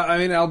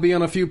 I'll be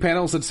on a few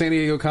panels at San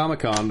Diego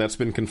Comic-Con. That's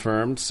been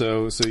confirmed,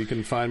 so you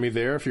can find me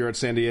there if you're at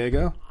San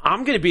Diego.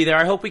 I'm going to be there.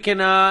 I hope we can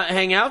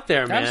hang out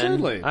there, man.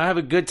 Absolutely. I have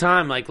a good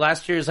time.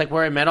 Last year is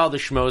where I met all the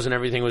schmoes and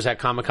everything was at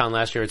Comic-Con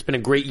last year. It's been a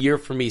great year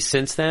for me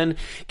since then,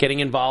 getting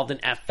involved in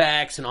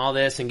FX and all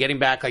this and getting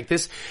back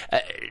this.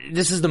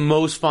 This is the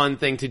most fun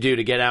thing to do,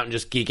 to get out and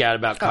just geek out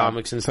about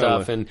comics and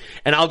stuff. And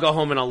I'll go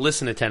home and I'll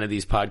listen to 10 of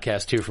these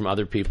podcasts too from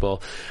other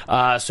people.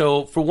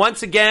 So for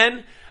once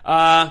again,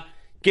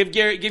 Give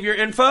your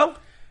info.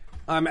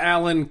 I'm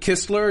Alan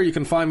Kistler. You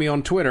can find me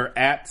on Twitter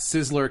at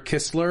Sizzler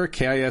Kistler,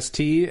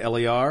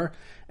 Kistler.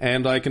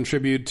 And I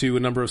contribute to a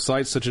number of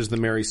sites such as the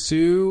Mary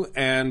Sue,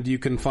 and you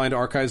can find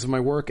archives of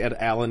my work at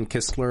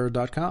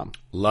alankistler.com.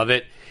 Love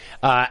it.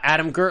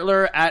 Adam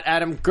Gertler at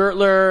Adam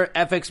Gertler,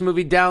 FX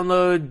Movie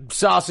Download,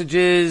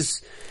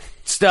 sausages,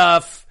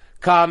 stuff,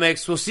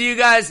 comics. We'll see you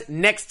guys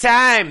next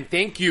time.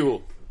 Thank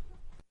you.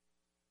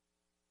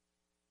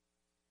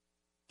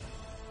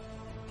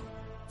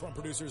 From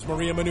producers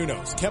Maria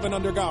Menounos, Kevin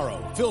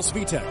Undergaro, Phil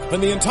Svitek,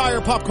 and the entire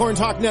Popcorn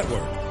Talk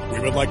Network, we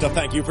would like to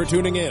thank you for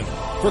tuning in.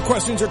 For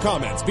questions or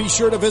comments, be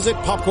sure to visit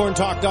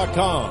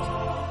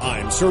popcorntalk.com.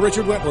 I'm Sir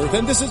Richard Wentworth,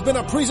 and this has been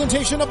a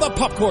presentation of the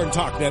Popcorn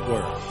Talk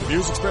Network. The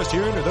views expressed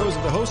herein are those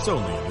of the hosts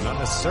only and do not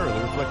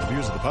necessarily reflect the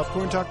views of the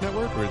Popcorn Talk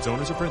Network or its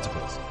owners or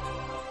principals.